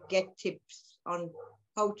 and get tips on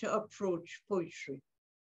how to approach poetry,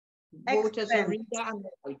 both as a reader and a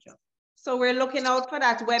writer. So we're looking out for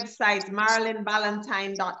that website,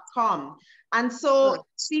 maralynballantyne.com. And so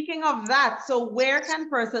speaking of that, so where can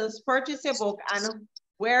persons purchase your book, and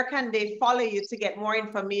where can they follow you to get more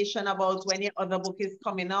information about when your other book is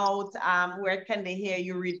coming out? Where can they hear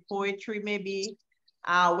you read poetry maybe?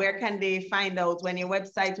 Where can they find out when your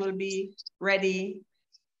website will be ready?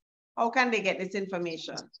 How can they get this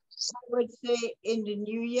information? I would say in the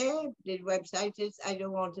new year, the website is, I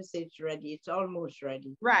don't want to say it's ready, it's almost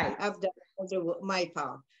ready. Right. I've done my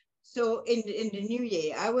part. So in the new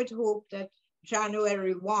year, I would hope that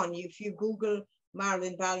January 1, if you Google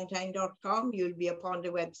maralynballantyne.com, you'll be upon the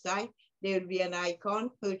website. There will be an icon,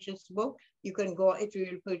 purchase book. You can go, if you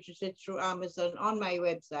will purchase it through Amazon on my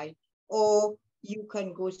website, or you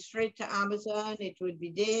can go straight to Amazon. It will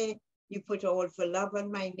be there. You put All for Love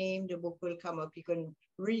on my name, the book will come up. You can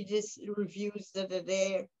read this reviews that are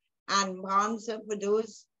there. And Barnes, for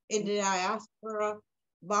those in the diaspora,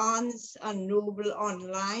 Barnes and Noble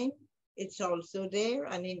online, it's also there.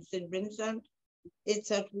 And in St. Vincent,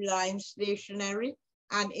 it's at Reliance Stationery.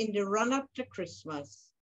 And in the run-up to Christmas,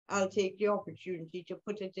 I'll take the opportunity to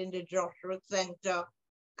put it in the Joshua Center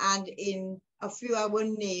and in a few I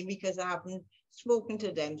wouldn't name because I haven't spoken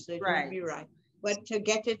to them, so it won't be right. But to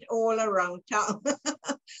get it all around town,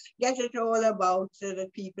 get it all about so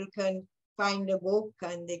that people can find the book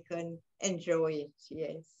and they can enjoy it.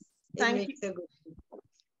 Yes, it makes a good read.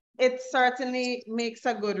 It certainly makes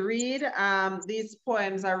a good read. These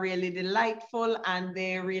poems are really delightful and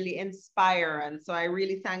they really inspire. And so I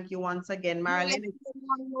really thank you once again, Maralyn.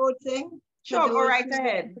 One more thing. Sure, go right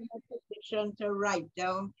ahead. To write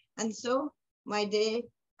down. And so, my dear,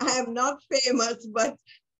 I am not famous, but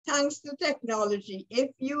thanks to technology,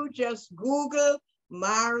 if you just Google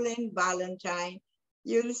Maralyn Ballantyne,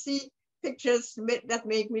 you'll see pictures that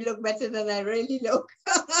make me look better than I really look.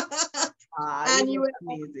 And you will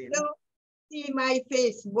also see my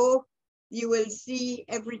Facebook. You will see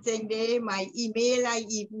everything there. My email I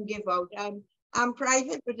even give out. I'm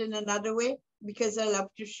private, but in another way, because I love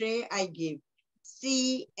to share, I give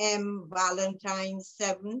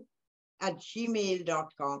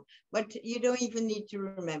cmballantyne7@gmail.com. But you don't even need to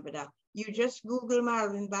remember that. You just Google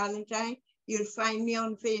Maralyn Ballantyne. You'll find me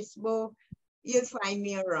on Facebook. You'll find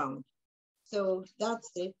me around. So that's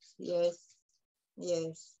it. Yes.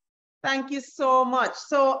 Yes. Thank you so much.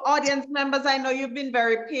 So audience members, I know you've been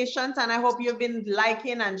very patient and I hope you've been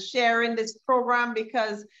liking and sharing this program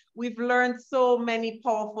because we've learned so many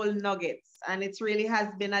powerful nuggets and it really has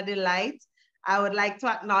been a delight. I would like to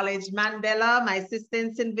acknowledge Mandela, my sister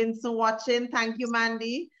in St. Vincent watching. Thank you,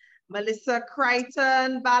 Mandy. Melissa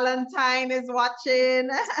Crichton Ballantyne is watching.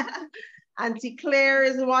 Auntie Claire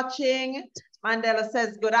is watching. Mandela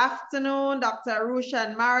says, good afternoon, Dr. Arusha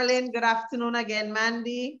and Maralyn. Good afternoon again,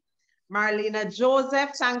 Mandy. Marlena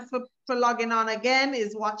Joseph, thanks for logging on again,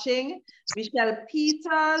 is watching. Michelle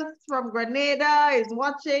Peters from Grenada is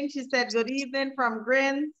watching. She said, good evening from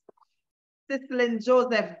Grins. Cicely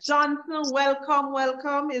Joseph Johnson, welcome,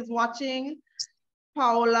 welcome, is watching.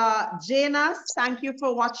 Paula Janas, thank you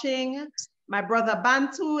for watching. My brother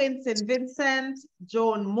Bantu in St. Vincent.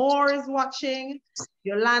 Joan Moore is watching.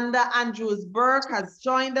 Yolanda Andrews Burke has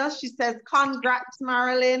joined us. She says, congrats,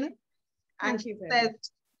 Maralyn. And she says,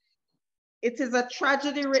 it is a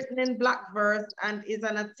tragedy written in Black verse and is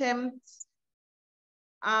an attempt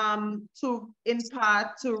in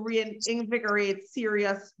part to reinvigorate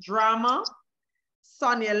serious drama.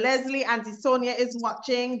 Sonia Leslie, Auntie Sonia is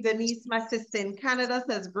watching. Denise, my sister in Canada,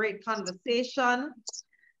 says great conversation.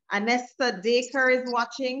 Anesta Dacre is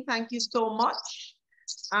watching. Thank you so much.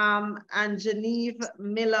 And Genevieve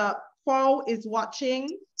Miller-Pow is watching.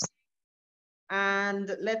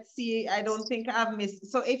 And let's see, I don't think I've missed.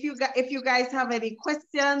 So if you guys have any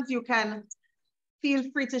questions, you can feel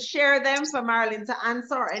free to share them for Maralyn to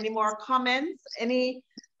answer or any more comments.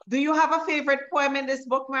 Do you have a favorite poem in this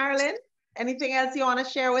book, Maralyn? Anything else you want to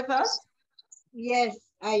share with us? Yes,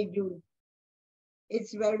 I do.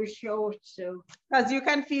 It's very short, so. Because you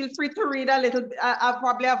can feel free to read a little,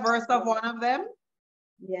 probably a verse of one of them.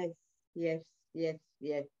 Yes, yes, yes,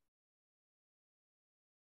 yes.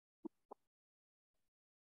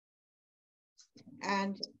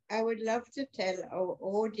 And I would love to tell our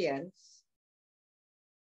audience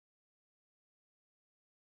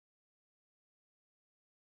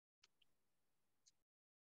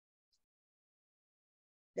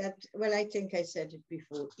that, well, I think I said it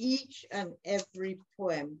before, each and every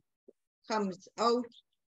poem comes out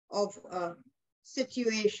of a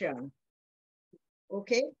situation,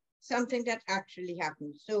 okay? Something that actually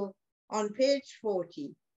happened. So on page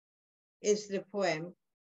 40 is the poem.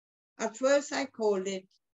 At first I called it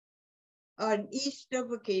an Easter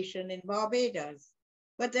vacation in Barbados,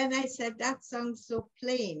 but then I said, that sounds so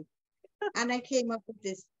plain. And I came up with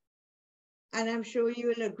this, and I'm sure you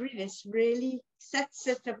will agree, this really sets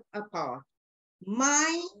it apart.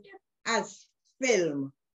 Mind as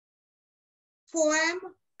film, poem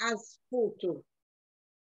as photo,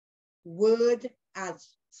 word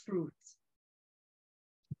as truth.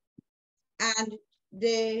 And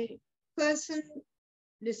the person,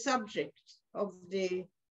 the subject of the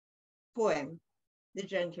poem, the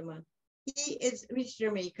gentleman, he's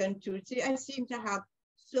Jamaican too. See, I seem to have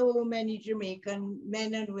so many Jamaican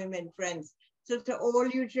men and women friends. So to all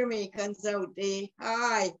you Jamaicans out there,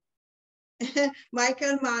 hi.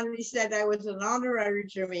 Michael Manley said I was an honorary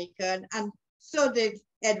Jamaican, and so did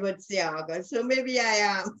Edward Seaga. So maybe I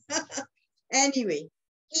am. Anyway,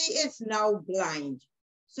 he is now blind.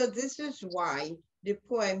 So this is why the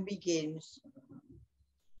poem begins.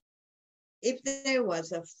 If there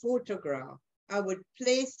was a photograph, I would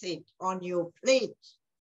place it on your plate,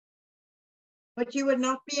 but you would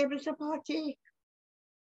not be able to partake.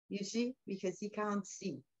 You see, because he can't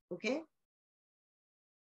see, okay?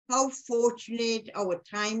 How fortunate our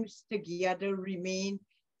times together remain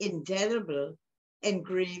indelible,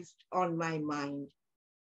 engraved on my mind.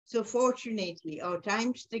 So fortunately, our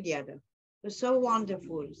times together were so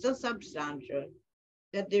wonderful, so substantial,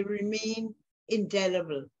 that they remain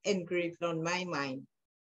indelible, engraved on my mind.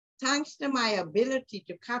 Thanks to my ability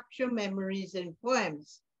to capture memories in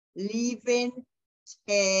poems, leaving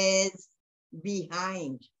tears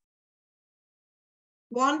behind.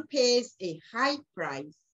 One pays a high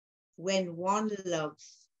price when one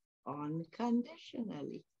loves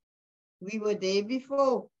unconditionally. We were there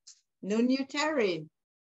before, no new terrain.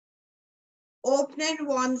 Opening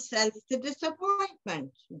oneself to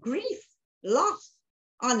disappointment, grief, loss,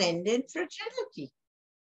 unending fragility.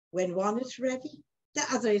 When one is ready, the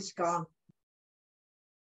other is gone.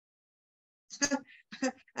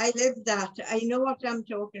 I live that. I know what I'm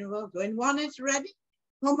talking about. When one is ready,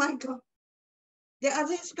 oh my God, the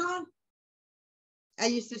other is gone. I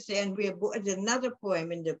used to say, and we're both, there's another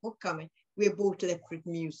poem in the book coming, we're both left with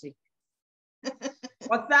music.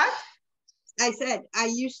 What's that? I said, I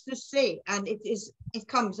used to say, and it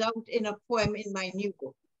comes out in a poem in my new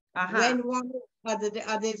book. When one the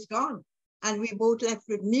other is gone, and we both left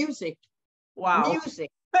with music. Wow.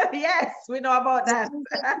 Music. Yes, we know about that.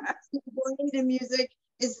 The music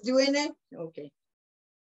is doing it. Okay.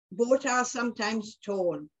 Both are sometimes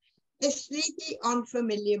torn. A sleepy,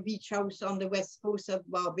 unfamiliar beach house on the west coast of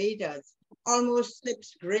Barbados almost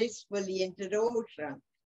slips gracefully into the ocean,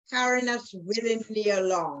 carrying us willingly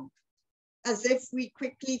along, as if we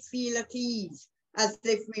quickly feel at ease, as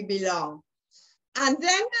if we belong. And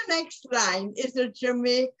then the next line is a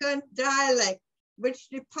Jamaican dialect, which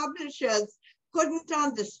the publishers couldn't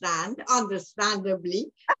understand, understandably.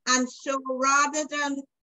 And so rather than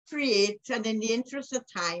create, and in the interest of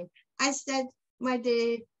time, I said, my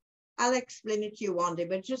dear, I'll explain it to you one day,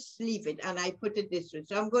 but just leave it. And I put it this way.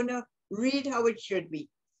 So I'm going to read how it should be.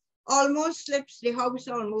 The house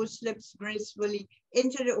almost slips gracefully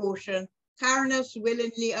into the ocean, carrying us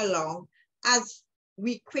willingly along, as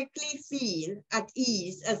we quickly feel at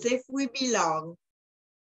ease, as if we belong.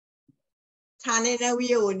 Tanina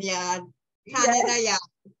we own yard, Tanina yard.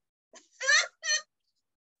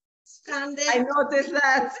 Standing. I noticed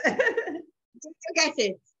that. Did you get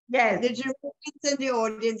it? Yes. The Jamaicans in the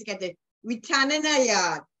audience get it. We tanning a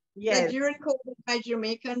yard. Yes. Like during COVID, my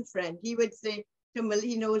Jamaican friend, he would say to Melissa,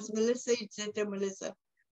 he knows Melissa, he'd say to Melissa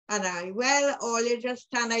and I, well, all you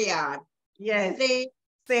just tan a yard. Yes.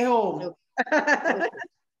 Stay home. No. Okay.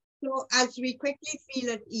 So as we quickly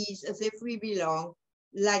feel at ease, as if we belong,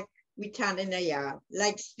 like we tan in a yard,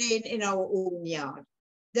 like staying in our own yard.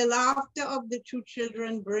 The laughter of the two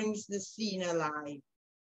children brings the scene alive,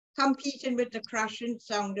 competing with the crashing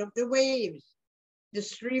sound of the waves, the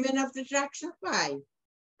streaming of the Jackson 5,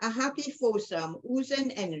 a happy foursome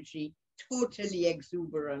oozing energy, totally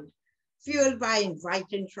exuberant, fueled by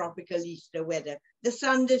inviting tropical Easter weather, the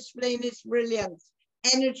sun displaying its brilliance,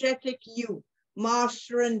 energetic youth,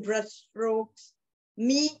 mastering breaststrokes,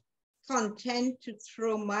 me content to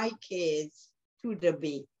throw my cares to the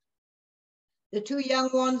bay. The two young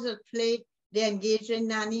ones at play, they engage in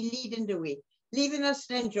nanny leading the way, leaving us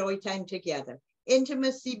to enjoy time together.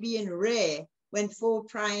 Intimacy being rare when four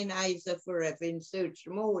prying eyes are forever in search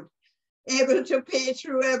mode, able to pay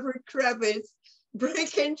through every crevice,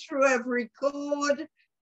 breaking through every chord.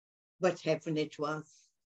 But heaven it was,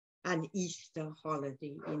 an Easter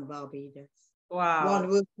holiday in Barbados. Wow. One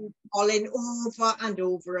will keep falling over and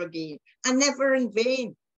over again, and never in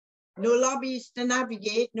vain. No lobbies to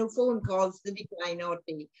navigate, no phone calls to decline or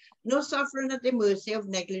take, no suffering at the mercy of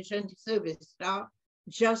negligent service staff,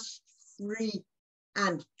 just free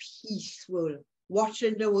and peaceful,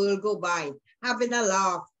 watching the world go by, having a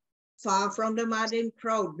laugh, far from the madding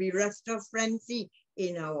crowd, bereft of frenzy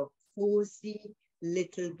in our cozy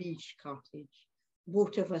little beach cottage.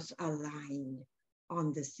 Both of us aligned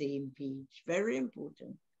on the same page, very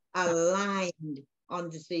important, aligned on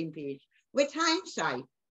the same page. With hindsight,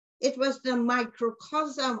 it was the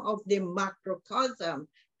microcosm of the macrocosm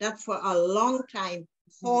that for a long time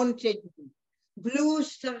haunted me. Blue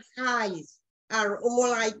skies are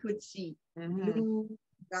all I could see. Mm-hmm. Blue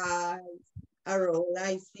skies are all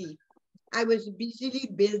I see. I was busily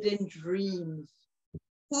building dreams,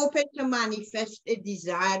 hoping to manifest a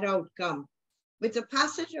desired outcome. With the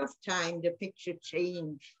passage of time, the picture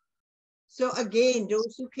changed. So again,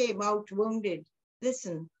 those who came out wounded,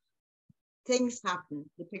 listen, things happen.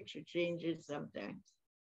 The picture changes sometimes.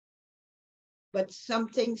 But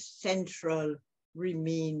something central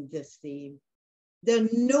remained the same. The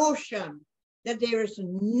notion that there is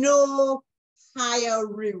no higher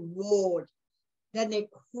reward than a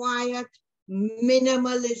quiet,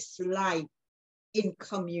 minimalist life in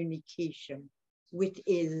communication with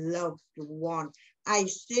a loved one. I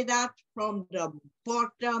say that from the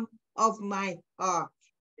bottom of my heart.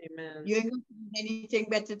 Amen. You ain't gonna find anything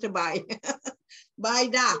better to buy. Buy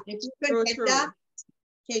that. If you can get that,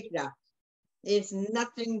 take that. There's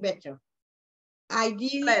nothing better.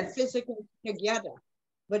 Ideally, physically together,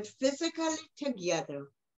 but physically together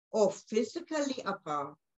or physically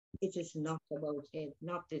apart, it is not about head,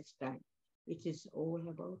 not this time. It is all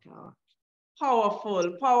about heart.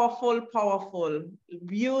 Powerful, powerful, powerful.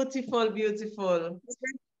 Beautiful, beautiful.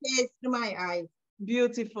 Tears to my eyes.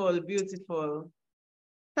 Beautiful, beautiful.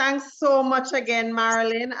 Thanks so much again,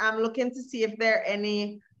 Maralyn. I'm looking to see if there are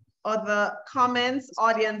any other comments,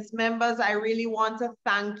 audience members. I really want to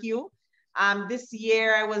thank you. This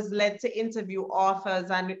year I was led to interview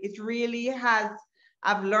authors, and it really has,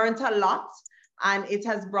 I've learned a lot, and it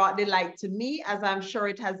has brought delight to me, as I'm sure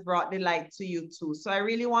it has brought delight to you too. So I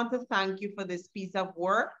really want to thank you for this piece of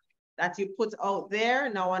work that you put out there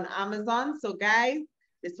now on Amazon. So guys,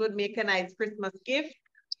 this would make a nice Christmas gift,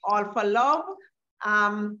 all for love.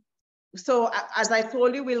 So as I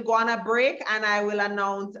told you, we'll go on a break, and I will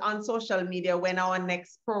announce on social media when our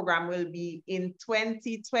next program will be in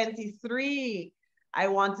 2023. I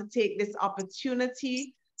want to take this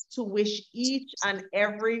opportunity to wish each and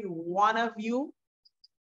every one of you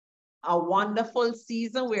a wonderful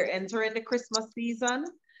season. We're entering the Christmas season,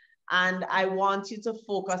 and I want you to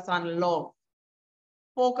focus on love.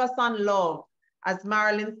 Focus on love. As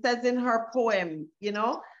Maralyn says in her poem, you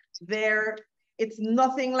know, it's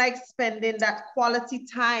nothing like spending that quality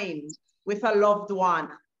time with a loved one.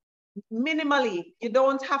 Minimally, you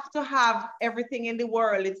don't have to have everything in the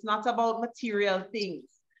world. It's not about material things,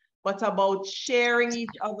 but about sharing each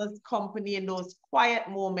other's company in those quiet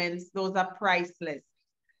moments. Those are priceless,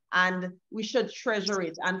 and we should treasure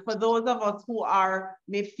it. And for those of us who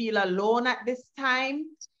may feel alone at this time,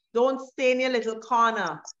 don't stay in your little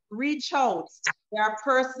corner. Reach out. There are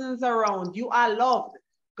persons around. You are loved.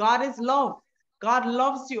 God is love. God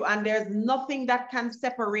loves you, and there's nothing that can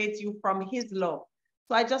separate you from his love.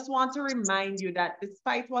 So I just want to remind you that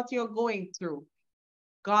despite what you're going through,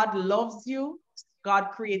 God loves you. God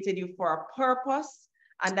created you for a purpose,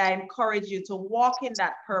 and I encourage you to walk in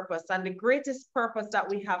that purpose. And the greatest purpose that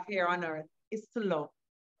we have here on earth is to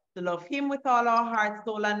love him with all our heart,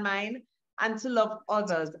 soul, and mind, and to love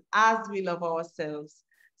others as we love ourselves.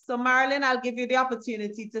 So Maralyn, I'll give you the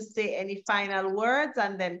opportunity to say any final words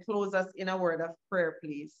and then close us in a word of prayer,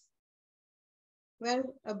 please.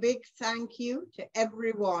 Well, a big thank you to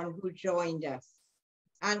everyone who joined us.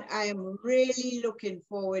 And I am really looking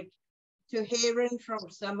forward to hearing from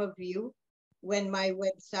some of you when my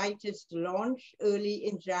website is launched early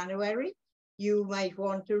in January. You might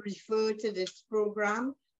want to refer to this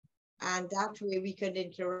program, and that way we can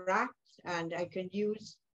interact and I can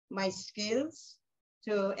use my skills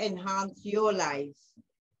to enhance your lives.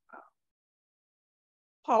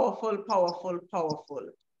 Powerful, powerful, powerful.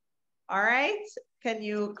 All right, can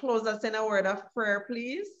you close us in a word of prayer,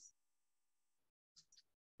 please?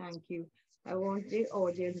 Thank you. I want the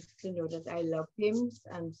audience to know that I love hymns,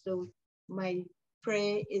 and so my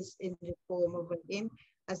prayer is in the form of a hymn.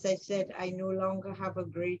 As I said, I no longer have a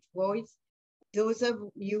great voice. Those of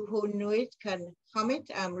you who know it can hum it.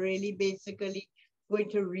 I'm really basically going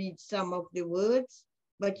to read some of the words,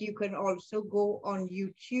 but you can also go on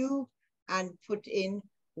YouTube and put in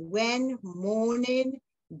 "When Morning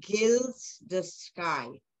Gilds the Sky,"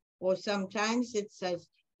 or sometimes it says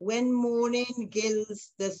 "When Morning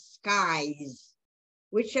Gilds the Skies."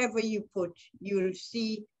 Whichever you put, you'll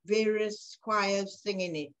see various choirs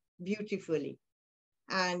singing it beautifully.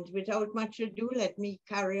 And without much ado, let me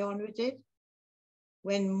carry on with it.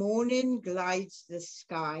 When morning glides the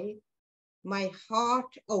sky, my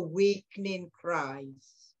heart awakening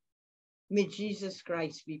cries, may Jesus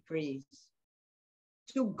Christ be praised.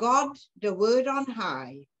 To God, the word on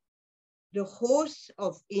high, the hosts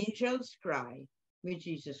of angels cry, may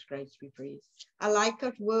Jesus Christ be praised. Alike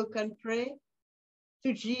at work and pray,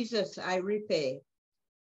 to Jesus I repair.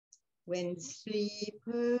 When sleep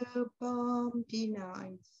her balm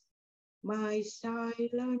denies, my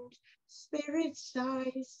silent spirit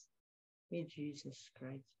sighs. May Jesus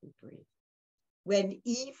Christ be praised. When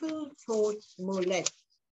evil thoughts molest,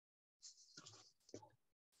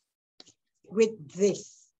 with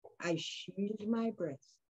this I shield my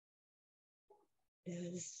breast.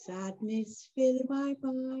 Does sadness fill my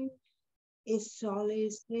mind? Is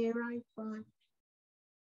solace there I find?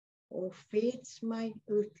 Or fades my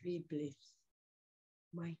earthly bliss?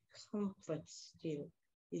 My comfort still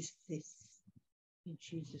is this, in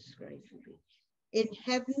Jesus Christ. In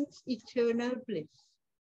heaven's eternal bliss,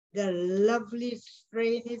 the loveliest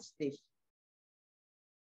strain is this.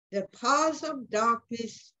 The powers of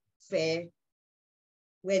darkness fair,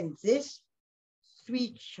 when this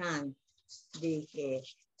sweet chant they hear.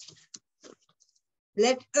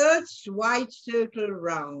 Let earth's wide circle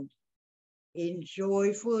round in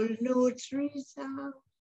joyful notes resound.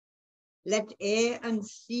 Let air and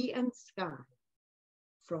sea and sky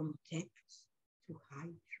from depths to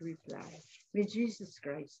height reply. May Jesus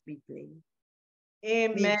Christ be praised.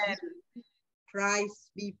 Amen. May Jesus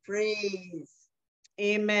Christ be praised.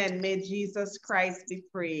 Amen. May Jesus Christ be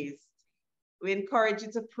praised. We encourage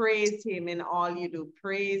you to praise him in all you do.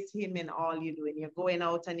 Praise him in all you do. And you're going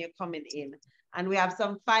out and you're coming in. And we have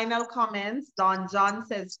some final comments. Don John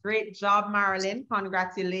says, great job, Maralyn.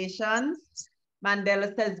 Congratulations.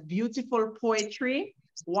 Mandela says, beautiful poetry.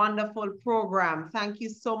 Wonderful program. Thank you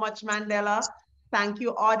so much, Mandela. Thank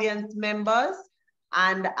you, audience members.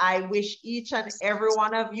 And I wish each and every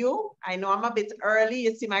one of you, I know I'm a bit early,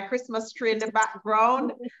 you see my Christmas tree in the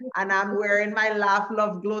background, and I'm wearing my Laugh,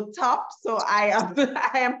 Love, Glow top. So I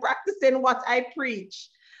am practicing what I preach.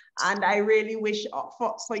 And I really wish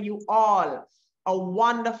for you all a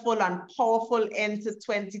wonderful and powerful end to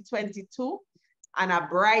 2022 and a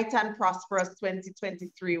bright and prosperous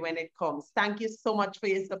 2023 when it comes. Thank you so much for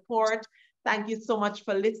your support. Thank you so much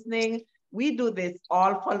for listening. We do this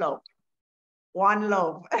all for love. One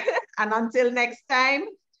love. And until next time,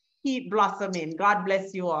 keep blossoming. God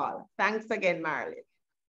bless you all. Thanks again, Maralyn.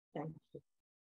 Thank you.